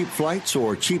for cheap flights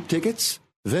or cheap tickets?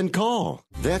 Then call.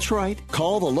 That's right.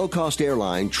 Call the low-cost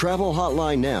airline travel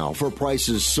hotline now for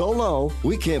prices so low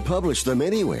we can't publish them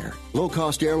anywhere.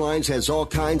 Low-cost airlines has all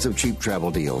kinds of cheap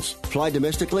travel deals. Fly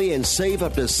domestically and save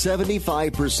up to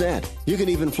 75%. You can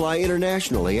even fly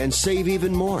internationally and save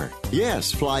even more.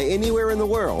 Yes, fly anywhere in the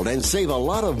world and save a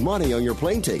lot of money on your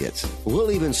plane tickets.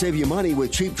 We'll even save you money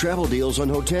with cheap travel deals on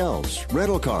hotels,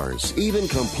 rental cars, even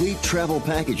complete travel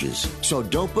packages. So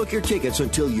don't book your tickets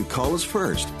until you call us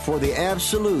first for the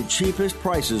absolute cheapest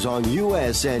prices on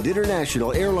U.S. and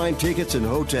international airline tickets and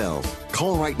hotels.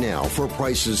 Call right now for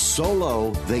prices so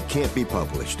low they can't be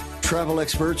published. Travel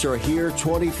experts are here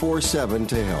 24/7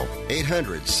 to help.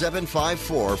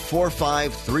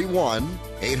 800-754-4531.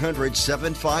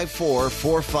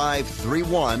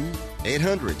 800-754-4531.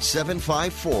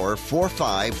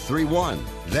 800-754-4531.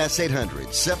 That's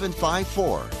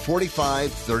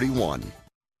 800-754-4531.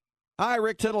 Hi,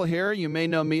 Rick Tittle here. You may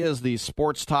know me as the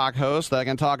sports talk host that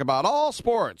can talk about all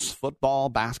sports: football,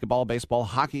 basketball, baseball,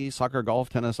 hockey, soccer, golf,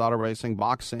 tennis, auto racing,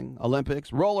 boxing, Olympics,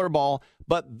 rollerball.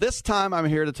 But this time I'm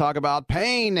here to talk about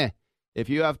pain. If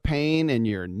you have pain in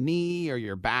your knee or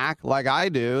your back like I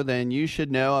do, then you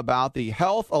should know about the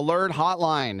Health Alert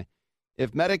Hotline.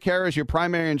 If Medicare is your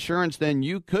primary insurance, then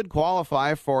you could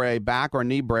qualify for a back or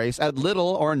knee brace at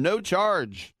little or no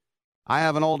charge. I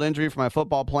have an old injury from my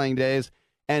football playing days,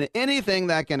 and anything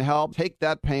that can help take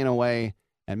that pain away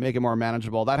and make it more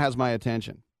manageable, that has my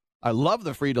attention. I love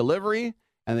the free delivery,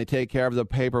 and they take care of the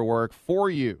paperwork for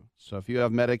you. So if you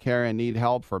have Medicare and need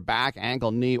help for back,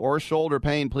 ankle, knee, or shoulder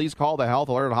pain, please call the Health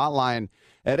Alert Hotline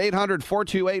at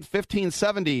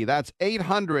 800-428-1570. That's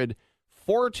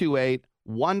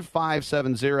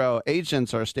 800-428-1570.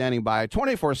 Agents are standing by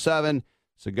 24/7,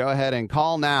 so go ahead and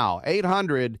call now.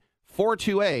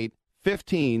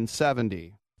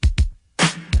 800-428-1570.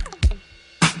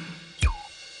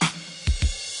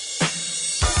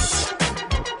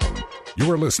 You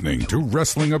are listening to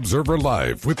Wrestling Observer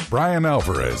Live with Brian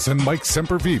Alvarez and Mike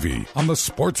Semperveve on the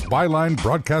Sports Byline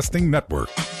Broadcasting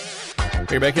Network.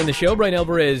 We're back in the show. Brian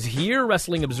Alvarez here,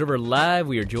 Wrestling Observer Live.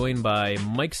 We are joined by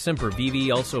Mike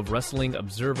Semperveve, also of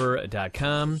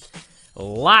WrestlingObserver.com.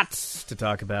 Lots to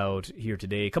talk about here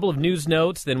today. A couple of news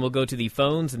notes, then we'll go to the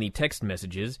phones and the text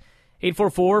messages.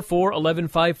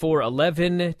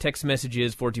 844-411-5411. Text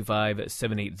messages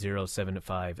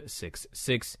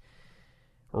 425-780-7566.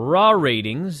 Raw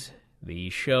ratings, the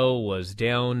show was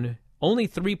down only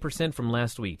 3% from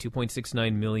last week,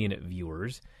 2.69 million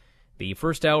viewers. The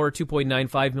first hour,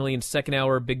 2.95 million. Second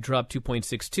hour, big drop,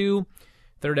 2.62.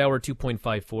 Third hour,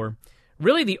 2.54.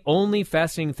 Really, the only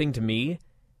fascinating thing to me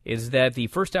is that the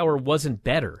first hour wasn't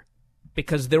better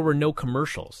because there were no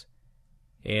commercials.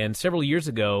 And several years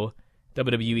ago,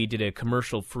 WWE did a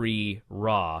commercial-free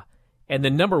Raw, and the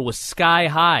number was sky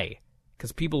high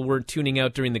because people weren't tuning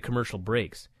out during the commercial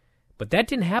breaks. But that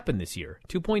didn't happen this year,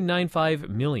 2.95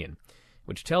 million,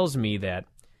 which tells me that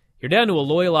you're down to a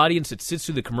loyal audience that sits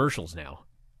through the commercials now.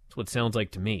 That's what it sounds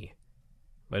like to me.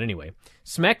 But anyway,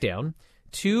 SmackDown,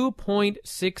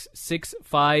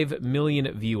 2.665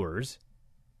 million viewers.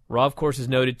 Raw, of course, is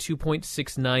noted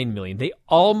 2.69 million. They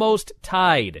almost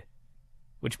tied,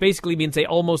 which basically means they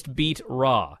almost beat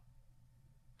Raw.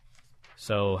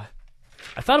 So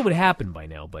I thought it would happen by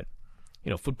now, but,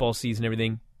 football season and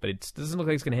everything, but it doesn't look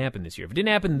like it's going to happen this year. If it didn't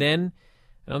happen then,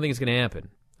 I don't think it's going to happen.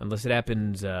 Unless it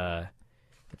happens, let's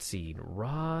see,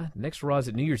 Raw. Next Raw is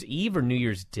at New Year's Eve or New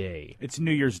Year's Day? It's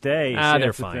New Year's Day.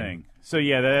 They're fine. The thing. So,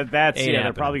 they're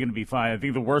probably going to be fine. I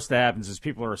think the worst that happens is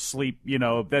people are asleep.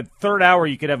 That third hour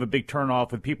you could have a big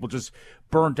turnoff with people just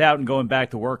burnt out and going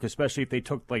back to work, especially if they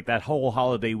took that whole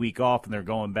holiday week off and they're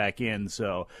going back in.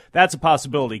 So that's a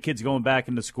possibility. Kids going back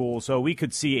into school. So we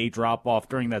could see a drop-off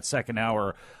during that second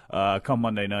hour come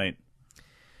Monday night.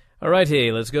 All right,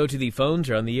 hey, let's go to the phones.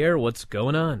 You're on the air. What's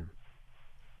going on?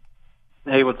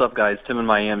 Hey, what's up, guys? Tim in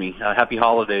Miami. Happy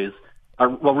holidays.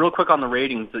 Well, real quick on the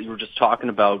ratings that you were just talking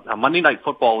about, Monday Night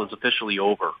Football is officially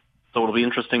over, so it'll be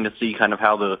interesting to see kind of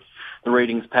how the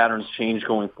ratings patterns change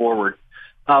going forward.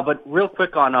 But real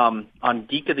quick on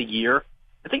Geek of the Year,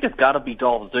 I think it's got to be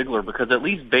Dolph Ziggler because at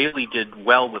least Bayley did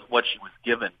well with what she was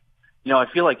given. I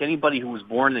feel like anybody who was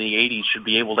born in the 80s should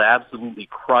be able to absolutely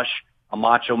crush a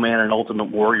Macho Man and Ultimate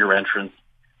Warrior entrance,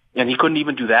 and he couldn't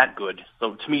even do that good.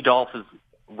 So to me, Dolph is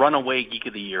runaway Geek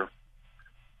of the Year.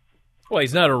 Well,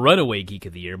 he's not a runaway Geek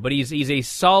of the Year, but he's a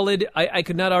solid. I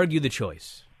could not argue the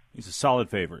choice. He's a solid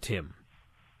favorite. Him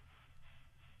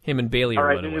and Bayley All are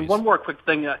right, runaways. and one more quick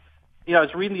thing. I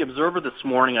was reading the Observer this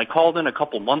morning. I called in a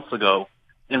couple months ago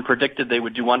and predicted they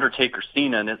would do Undertaker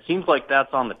Cena, and it seems like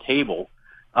that's on the table.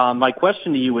 My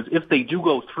question to you is, if they do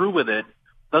go through with it,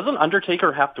 doesn't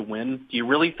Undertaker have to win? Do you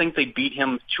really think they beat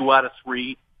him 2 out of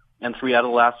 3 and 3 out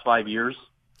of the last 5 years?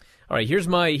 All right, here's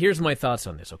my thoughts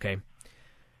on this, okay?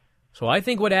 So I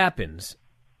think what happens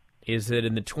is that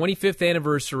in the 25th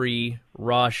anniversary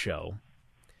Raw show,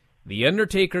 The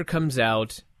Undertaker comes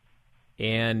out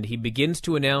and he begins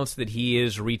to announce that he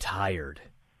is retired.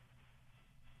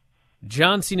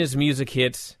 John Cena's music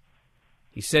hits.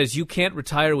 He says, "You can't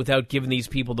retire without giving these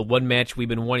people the one match we've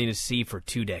been wanting to see for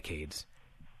 2 decades.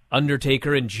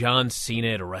 Undertaker and John Cena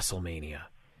at WrestleMania."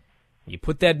 You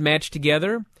put that match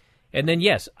together, and then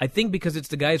yes, I think because it's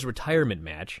the guy's retirement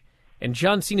match, and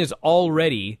John Cena's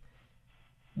already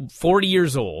 40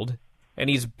 years old,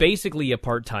 and he's basically a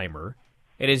part-timer,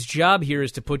 and his job here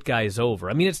is to put guys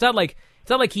over. I mean, it's not like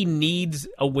he needs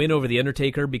a win over The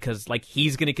Undertaker because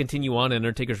he's going to continue on in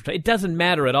Undertaker's retirement. It doesn't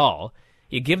matter at all.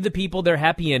 You give the people their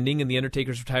happy ending in The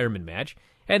Undertaker's retirement match,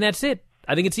 and that's it.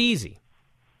 I think it's easy.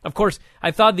 Of course,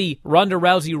 I thought the Ronda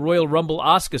Rousey Royal Rumble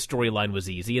Asuka storyline was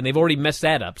easy, and they've already messed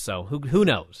that up, so who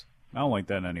knows? I don't like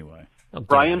that anyway. Oh,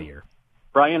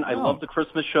 Brian, I love the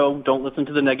Christmas show. Don't listen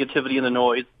to the negativity and the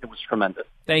noise. It was tremendous.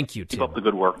 Thank you, Tim. Keep up the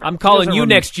good work. I'm calling you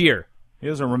next year. He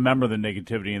doesn't remember the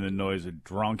negativity and the noise of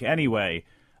drunk. Anyway,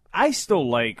 I still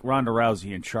like Ronda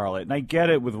Rousey and Charlotte, and I get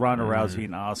it with Ronda Rousey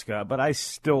and Asuka, but I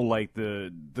still like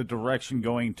the direction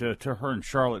going to her and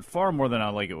Charlotte far more than I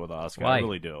like it with Asuka. Why? I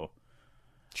really do.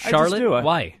 Charlotte?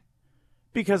 Why?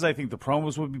 Because I think the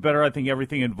promos would be better. I think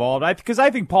everything involved. Because I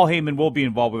think Paul Heyman will be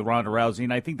involved with Ronda Rousey,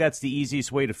 and I think that's the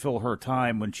easiest way to fill her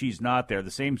time when she's not there.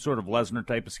 The same sort of Lesnar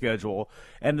type of schedule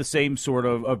and the same sort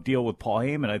of deal with Paul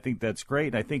Heyman. I think that's great.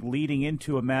 And I think leading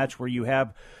into a match where you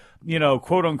have,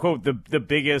 quote unquote, the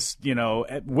biggest,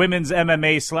 women's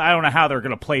MMA. I don't know how they're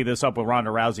going to play this up with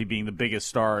Ronda Rousey being the biggest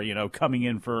star, coming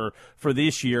in for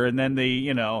this year, and then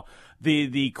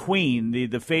the queen,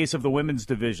 the face of the women's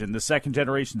division, the second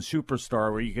generation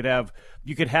superstar, where you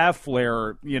could have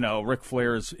Flair, Ric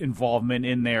Flair's involvement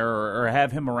in there, or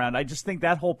have him around. I just think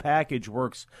that whole package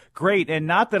works great. And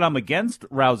not that I'm against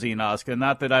Rousey and Asuka,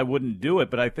 not that I wouldn't do it,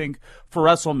 but I think for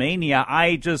WrestleMania,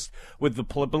 with the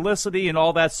publicity and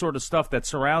all that sort of stuff that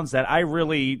surrounds that, I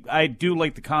do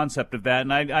like the concept of that.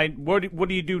 And what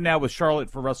do you do now with Charlotte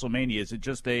for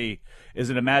WrestleMania? Is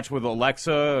it a match with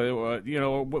Alexa?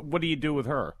 What do you do with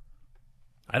her?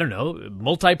 I don't know.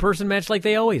 Multi-person match like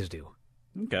they always do.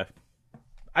 Okay.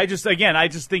 I just think I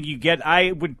just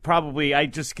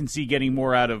can see getting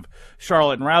more out of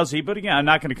Charlotte and Rousey, but again, I'm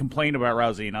not going to complain about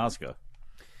Rousey and Asuka.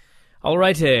 All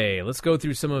right, hey, let's go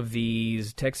through some of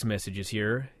these text messages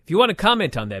here. If you want to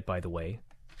comment on that, by the way,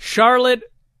 Charlotte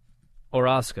or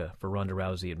Asuka for Ronda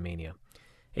Rousey at Mania?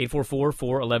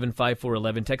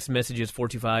 844-411-5411. Text messages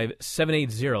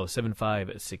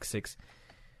 425-780-7566. This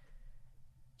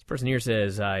person here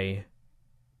says, I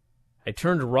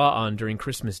turned Raw on during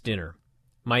Christmas dinner.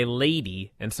 My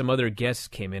lady and some other guests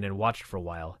came in and watched for a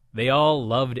while. They all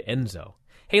loved Enzo.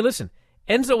 Hey, listen,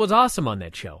 Enzo was awesome on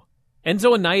that show.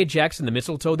 Enzo and Nia Jax and the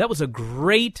Mistletoe, that was a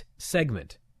great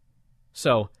segment.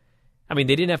 So, I mean,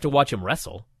 they didn't have to watch him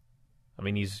wrestle. I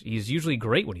mean, he's usually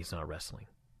great when he's not wrestling.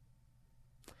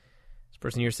 This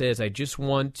person here says, I just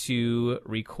want to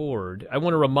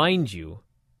remind you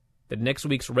that next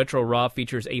week's Retro Raw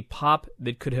features a pop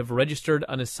that could have registered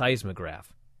on a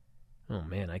seismograph. Oh,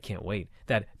 man, I can't wait.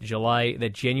 That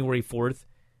January 4th,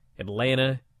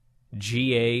 Atlanta,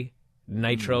 GA,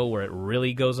 Nitro, where it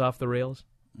really goes off the rails.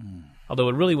 Although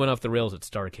it really went off the rails at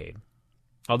Starrcade.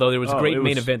 Although there was a great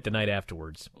main event the night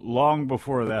afterwards. Long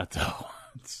before that, though.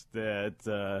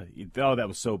 That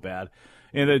was so bad.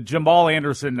 And Jamal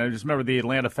Anderson, I just remember the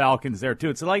Atlanta Falcons there, too.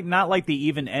 It's not like they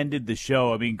even ended the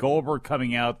show. I mean, Goldberg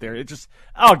coming out there.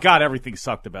 Everything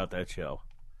sucked about that show.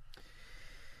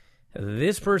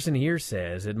 This person here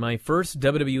says, at my first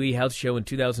WWE house show in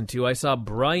 2002, I saw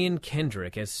Brian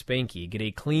Kendrick as Spanky get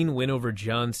a clean win over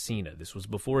John Cena. This was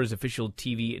before his official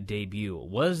TV debut.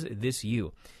 Was this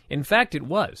you? In fact, it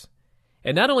was.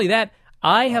 And not only that,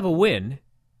 I have a win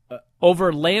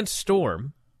over Lance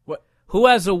Storm, who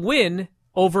has a win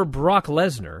over Brock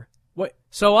Lesnar. What?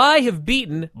 So I have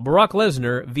beaten Brock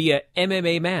Lesnar via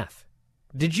MMA math.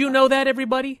 Did you know that,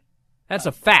 everybody? That's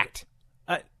a fact.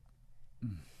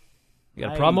 You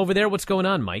got a problem over there? What's going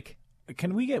on, Mike?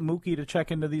 Can we get Mookie to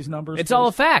check into these numbers? It's all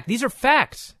a fact. These are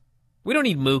facts. We don't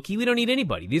need Mookie. We don't need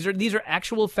anybody. These are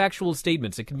actual factual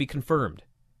statements that can be confirmed.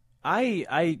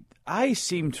 I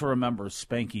seem to remember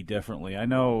Spanky differently. I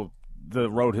know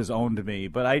the road has owned me,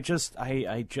 but I just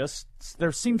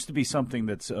there seems to be something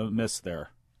that's amiss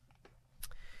there.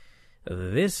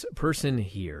 This person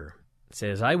here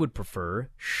says, I would prefer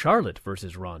Charlotte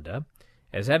versus Ronda,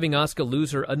 as having Asuka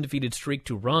lose her undefeated streak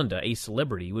to Ronda, a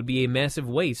celebrity, would be a massive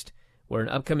waste, where an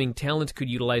upcoming talent could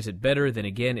utilize it better. Than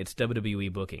again, it's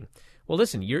WWE booking. Well,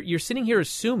 listen, you're sitting here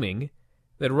assuming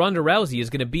that Ronda Rousey is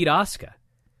going to beat Asuka.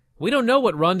 We don't know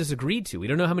what Ronda's agreed to. We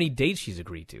don't know how many dates she's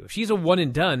agreed to. If she's a one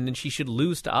and done, then she should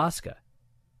lose to Asuka.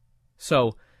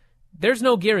 So there's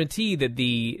no guarantee that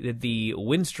the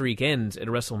win streak ends at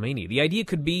WrestleMania. The idea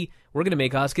could be we're going to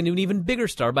make Asuka into an even bigger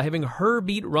star by having her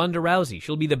beat Ronda Rousey.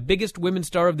 She'll be the biggest women's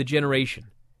star of the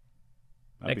generation.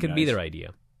 That could be their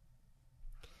idea.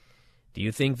 Do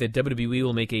you think that WWE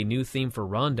will make a new theme for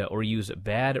Ronda or use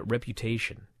Bad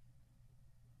Reputation?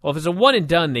 Well, if it's a one and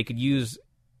done, they could use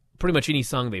pretty much any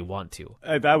song they want to.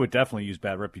 I would definitely use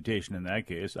Bad Reputation in that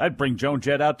case. I'd bring Joan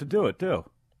Jett out to do it, too.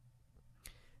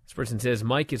 This person says,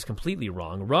 Mike is completely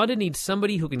wrong. Ronda needs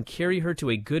somebody who can carry her to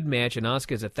a good match, and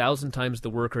Asuka is 1,000 times the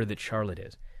worker that Charlotte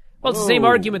is. Well, it's the same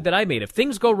argument that I made. If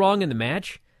things go wrong in the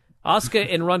match,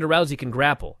 Asuka and Ronda Rousey can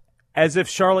grapple. As if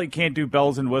Charlotte can't do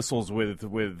bells and whistles with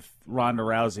Ronda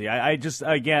Rousey.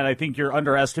 I think you're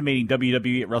underestimating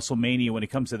WWE at WrestleMania when it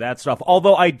comes to that stuff.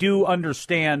 Although I do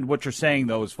understand what you're saying,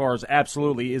 though, as far as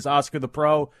absolutely, is Asuka the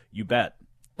pro? You bet.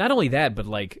 Not only that, but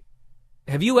like,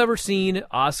 have you ever seen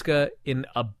Asuka in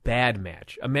a bad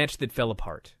match? A match that fell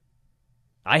apart?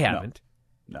 I haven't.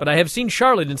 No. But I have seen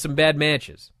Charlotte in some bad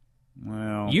matches.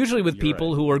 Well, usually with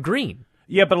people who are green.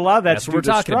 Yeah, but a lot of that's due what we're to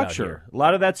talking structure. About here. A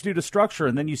lot of that's due to structure,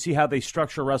 and then you see how they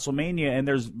structure WrestleMania, and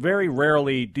there's very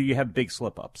rarely do you have big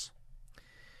slip-ups.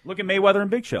 Look at Mayweather and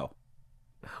Big Show.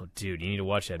 Oh, dude, you need to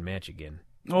watch that match again.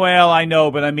 Well, I know,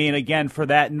 but I mean, again, for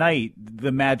that night,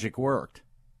 the magic worked.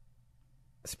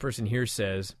 This person here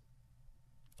says,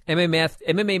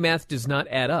 MMA math does not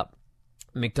add up.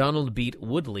 McDonald beat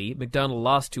Woodley. McDonald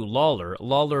lost to Lawler.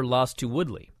 Lawler lost to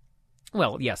Woodley.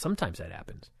 Well, yeah, sometimes that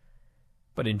happens.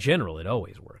 But in general, it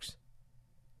always works.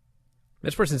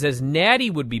 This person says, Natty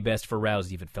would be best for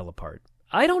Rousey if it fell apart.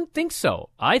 I don't think so.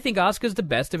 I think Asuka's the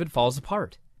best if it falls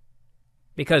apart.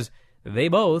 Because they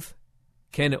both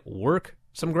can work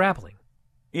some grappling.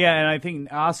 Yeah, and I think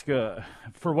Asuka,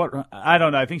 for what, I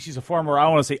don't know, I think she's a far more, I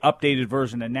don't want to say updated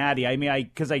version of Natty. I mean,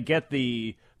 because I get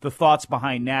the thoughts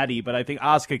behind Natty, but I think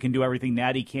Asuka can do everything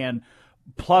Natty can,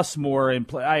 plus more,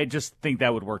 and I just think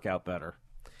that would work out better.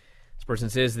 This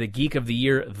person says, the Geek of the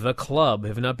Year, The Club,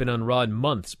 have not been on Raw in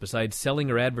months besides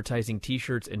selling or advertising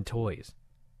T-shirts and toys.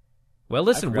 Well,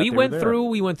 listen, we went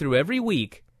through every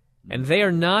week, and they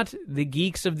are not the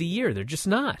Geeks of the Year. They're just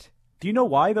not. Do you know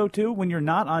why, though, too? When you're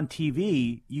not on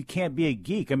TV, you can't be a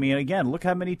geek. I mean, again, look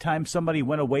how many times somebody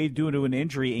went away due to an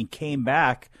injury and came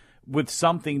back with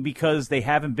something because they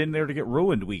haven't been there to get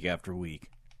ruined week after week.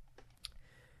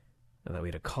 I thought we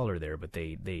had a caller there, but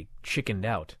they chickened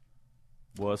out.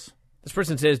 Was. This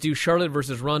person says, do Charlotte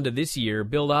versus Ronda this year,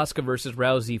 build Asuka versus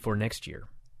Rousey for next year.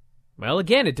 Well,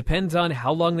 again, it depends on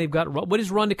how long they've got. What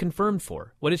is Ronda confirmed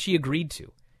for? What has she agreed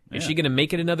to? Is she going to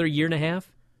make it another year and a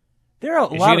half? There are a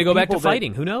lot. Is she going to go back to that,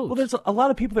 fighting? Who knows? Well, there's a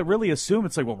lot of people that really assume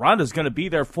it's like, well, Ronda's going to be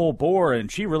there full bore,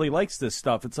 and she really likes this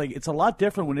stuff. It's like, it's a lot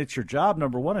different when it's your job,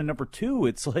 number one, and number two,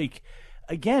 it's like,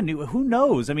 again, who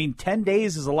knows? I mean, 10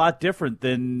 days is a lot different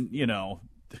than,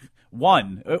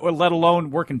 one, or let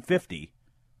alone working 50.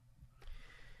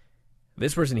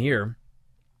 This person here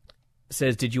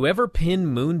says, did you ever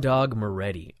pin Moondog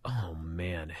Moretti? Oh,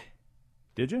 man.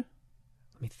 Did you?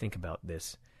 Let me think about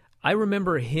this. I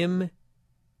remember him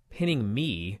pinning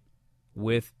me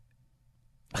with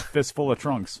a fistful of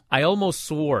trunks. I almost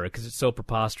swore because it's so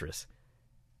preposterous.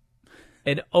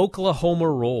 An Oklahoma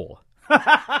roll.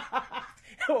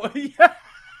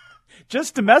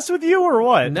 Just to mess with you or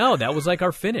what? No, that was like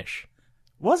our finish.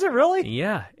 Was it really?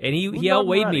 Yeah, and he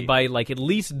outweighed me by like at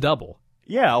least double.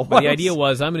 Yeah, but the idea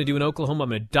was I'm going to do an Oklahoma. I'm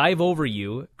going to dive over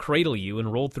you, cradle you,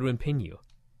 and roll through and pin you.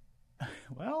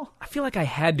 Well, I feel like I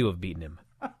had to have beaten him.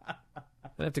 I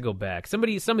have to go back. Some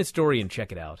historian,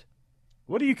 check it out.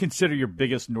 What do you consider your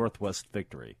biggest Northwest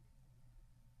victory?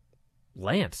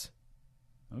 Lance.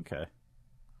 Okay.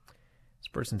 This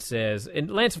person says,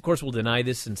 and Lance, of course, will deny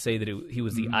this and say that he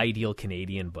was the ideal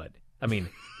Canadian, but, I mean,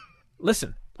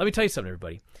 listen, let me tell you something,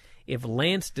 everybody. If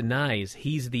Lance denies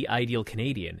he's the ideal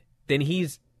Canadian, then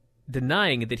he's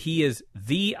denying that he is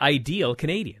the ideal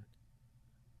Canadian.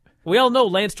 We all know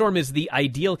Lance Storm is the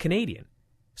ideal Canadian.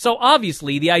 So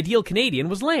obviously the ideal Canadian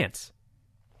was Lance.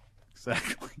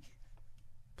 Exactly.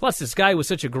 Plus, this guy was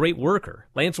such a great worker.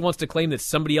 Lance wants to claim that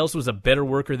somebody else was a better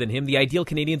worker than him. The ideal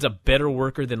Canadian's a better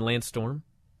worker than Lance Storm.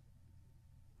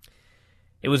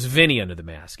 It was Vinny under the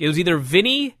mask. It was either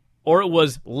Vinny or it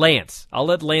was Lance. I'll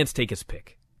let Lance take his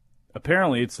pick.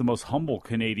 Apparently, it's the most humble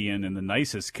Canadian and the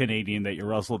nicest Canadian that you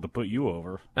wrestled to put you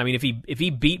over. I mean, if he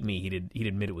beat me, he'd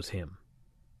admit it was him.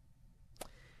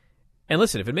 And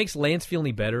listen, if it makes Lance feel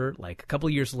any better, like a couple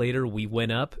of years later, I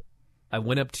went up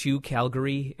to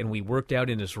Calgary and we worked out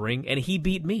in his ring, and he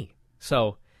beat me.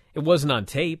 So it wasn't on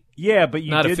tape. Yeah, but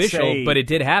you not did official, say, but it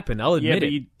did happen. I'll admit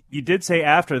it. You did say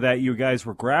after that you guys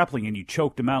were grappling and you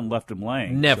choked him out and left him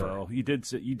laying. Never. So you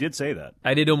did say that.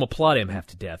 I did almost applaud him half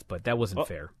to death, but that wasn't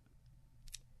fair.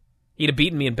 He'd have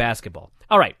beaten me in basketball.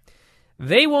 All right.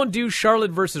 They won't do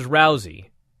Charlotte versus Rousey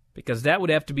because that would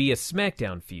have to be a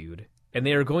SmackDown feud, and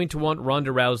they are going to want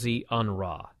Ronda Rousey on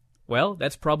Raw. Well,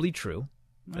 that's probably true.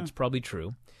 That's probably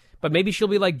true. But maybe she'll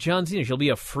be like John Cena. She'll be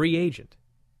a free agent.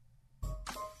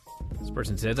 This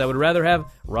person says, I would rather have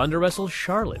Ronda wrestle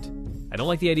Charlotte. I don't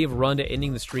like the idea of Ronda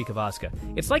ending the streak of Asuka.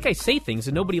 It's like I say things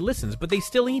and nobody listens, but they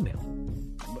still email.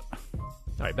 All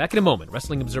right, back in a moment.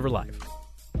 Wrestling Observer Live.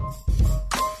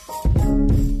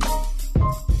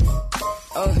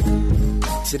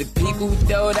 To the people who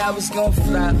thought I was gonna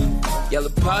flop, y'all a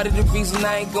part of the reason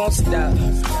I ain't gonna stop.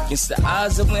 Against the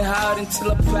odds I went hard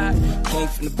until I popped. Came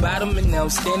from the bottom and now I'm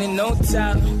standing on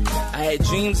top. I had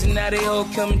dreams and now they all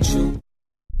coming true.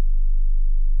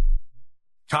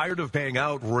 Tired of paying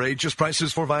outrageous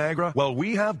prices for Viagra? Well,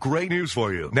 we have great news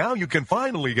for you. Now you can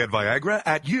finally get Viagra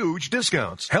at huge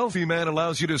discounts. Healthy Man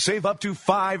allows you to save up to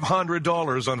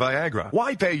 $500 on Viagra.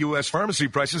 Why pay U.S. pharmacy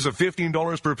prices of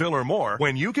 $15 per pill or more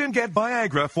when you can get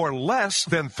Viagra for less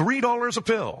than $3 a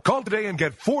pill? Call today and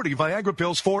get 40 Viagra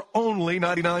pills for only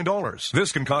 $99.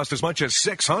 This can cost as much as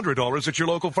 $600 at your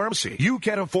local pharmacy. You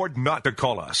can't afford not to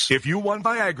call us. If you want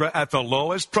Viagra at the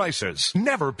lowest prices,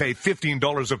 never pay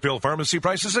 $15 a pill pharmacy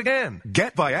prices again.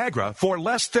 Get Viagra for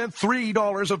less than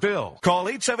 $3 a pill. Call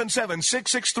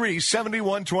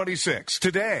 877-663-7126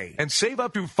 today and save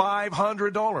up to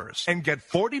 $500 and get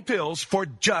 40 pills for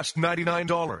just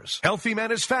 $99. Healthy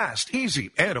Man is fast,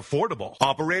 easy, and affordable.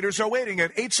 Operators are waiting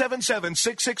at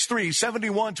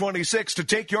 877-663-7126 to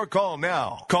take your call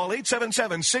now. Call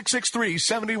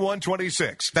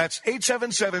 877-663-7126. That's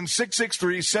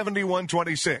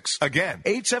 877-663-7126. Again,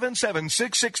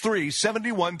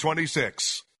 877-663-7126.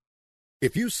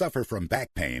 If you suffer from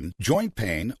back pain, joint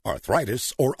pain,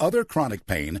 arthritis, or other chronic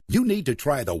pain, you need to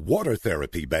try the water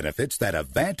therapy benefits that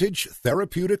Advantage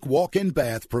Therapeutic Walk-In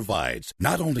Bath provides.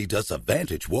 Not only does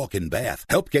Advantage Walk-In Bath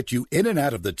help get you in and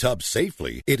out of the tub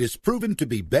safely, it is proven to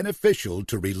be beneficial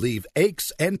to relieve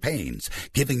aches and pains,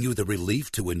 giving you the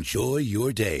relief to enjoy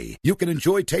your day. You can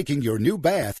enjoy taking your new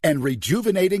bath and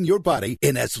rejuvenating your body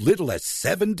in as little as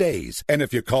 7 days. And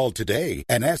if you call today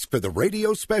and ask for the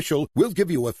radio special, we'll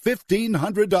give you a $15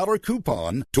 $1,500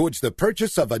 coupon towards the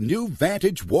purchase of a new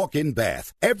Vantage walk-in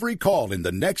bath. Every call in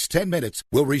the next 10 minutes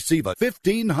will receive a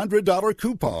 $1,500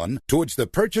 coupon towards the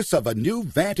purchase of a new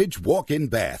Vantage walk-in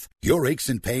bath. Your aches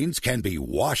and pains can be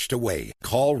washed away.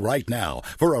 Call right now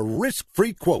for a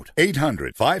risk-free quote.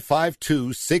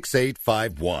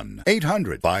 800-552-6851.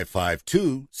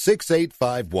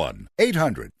 800-552-6851.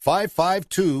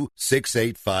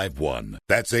 800-552-6851.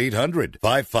 That's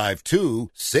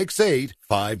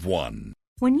 800-552-6851.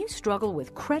 When you struggle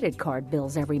with credit card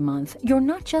bills every month, you're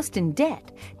not just in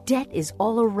debt. Debt is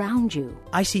all around you.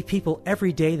 I see people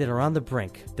every day that are on the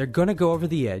brink. They're going to go over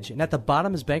the edge, and at the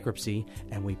bottom is bankruptcy,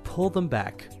 and we pull them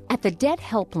back. At the Debt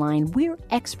Helpline, we're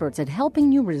experts at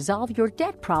helping you resolve your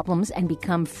debt problems and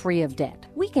become free of debt.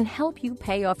 We can help you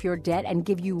pay off your debt and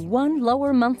give you one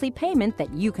lower monthly payment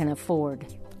that you can afford.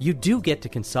 You do get to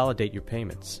consolidate your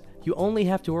payments. You only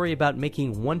have to worry about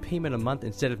making one payment a month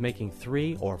instead of making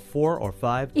 3 or 4 or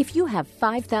 5. If you have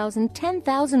 $5,000,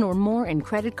 $10,000 or more in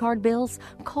credit card bills,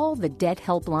 call the Debt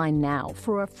Helpline now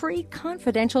for a free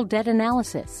confidential debt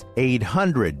analysis.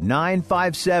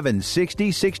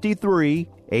 800-957-6063.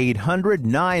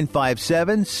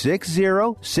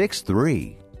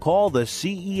 800-957-6063. Call the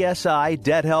CESI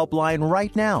Debt Helpline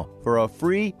right now for a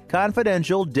free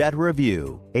confidential debt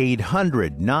review.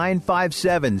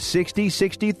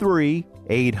 800-957-6063.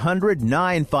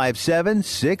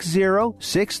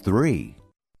 800-957-6063.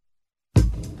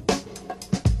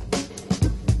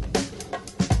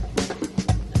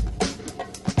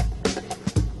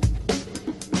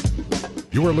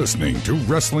 You are listening to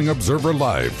Wrestling Observer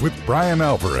Live with Brian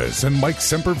Alvarez and Mike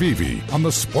Semperveve on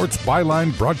the Sports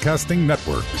Byline Broadcasting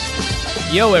Network.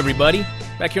 Yo, everybody.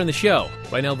 Back here on the show.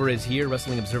 Brian Alvarez here,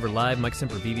 Wrestling Observer Live. Mike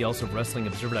Semperveve, also of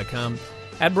WrestlingObserver.com.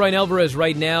 At Brian Alvarez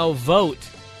right now, vote.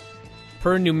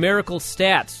 Per numerical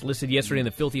stats listed yesterday in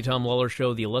the Filthy Tom Lawler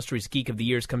Show, the illustrious Geek of the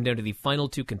Year has come down to the final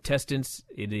two contestants.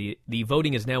 The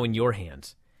voting is now in your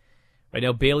hands. Right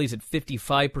now, Bailey's at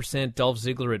 55%, Dolph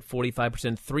Ziggler at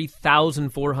 45%,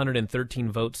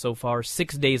 3,413 votes so far,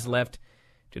 6 days left.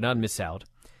 Do not miss out.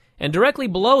 And directly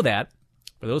below that,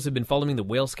 for those who have been following the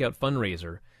Whale Scout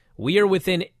fundraiser, we are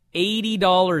within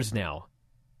 $80 now.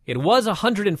 It was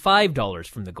 $105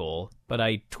 from the goal, but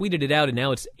I tweeted it out, and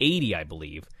now it's $80, I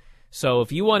believe. So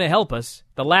if you want to help us,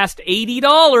 the last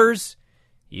 $80,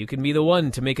 you can be the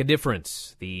one to make a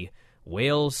difference. The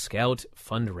Whale Scout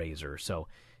fundraiser. So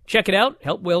check it out.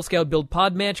 Help Whale Scout build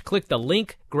Podmatch. Click the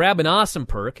link. Grab an awesome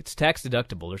perk. It's tax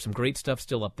deductible. There's some great stuff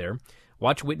still up there.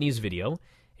 Watch Whitney's video.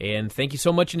 And thank you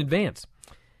so much in advance.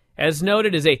 As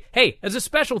noted, as a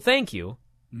special thank you,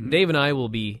 Dave and I will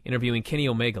be interviewing Kenny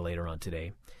Omega later on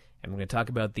today. And we're going to talk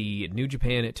about the New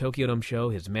Japan at Tokyo Dome show,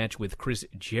 his match with Chris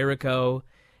Jericho,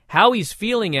 how he's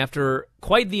feeling after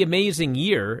quite the amazing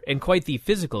year and quite the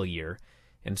physical year,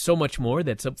 and so much more.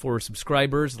 That's up for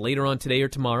subscribers later on today or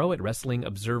tomorrow at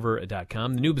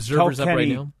WrestlingObserver.com. The new Observer's up right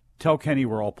now. Tell Kenny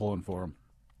we're all pulling for him.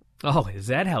 Oh, is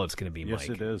that how it's going to be, Mike? Yes,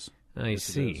 it is. I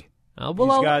see.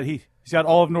 He's got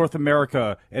all of North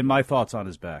America and my thoughts on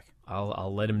his back.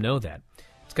 I'll let him know that.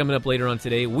 It's coming up later on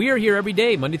today. We are here every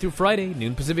day, Monday through Friday,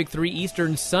 noon Pacific, 3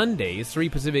 Eastern, Sundays, 3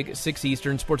 Pacific, 6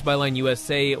 Eastern. Sports Byline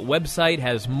USA website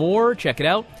has more. Check it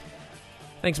out.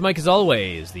 Thanks, Mike, as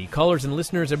always. The callers and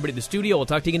listeners, everybody at the studio. We'll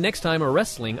talk to you again next time on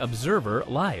Wrestling Observer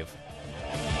Live.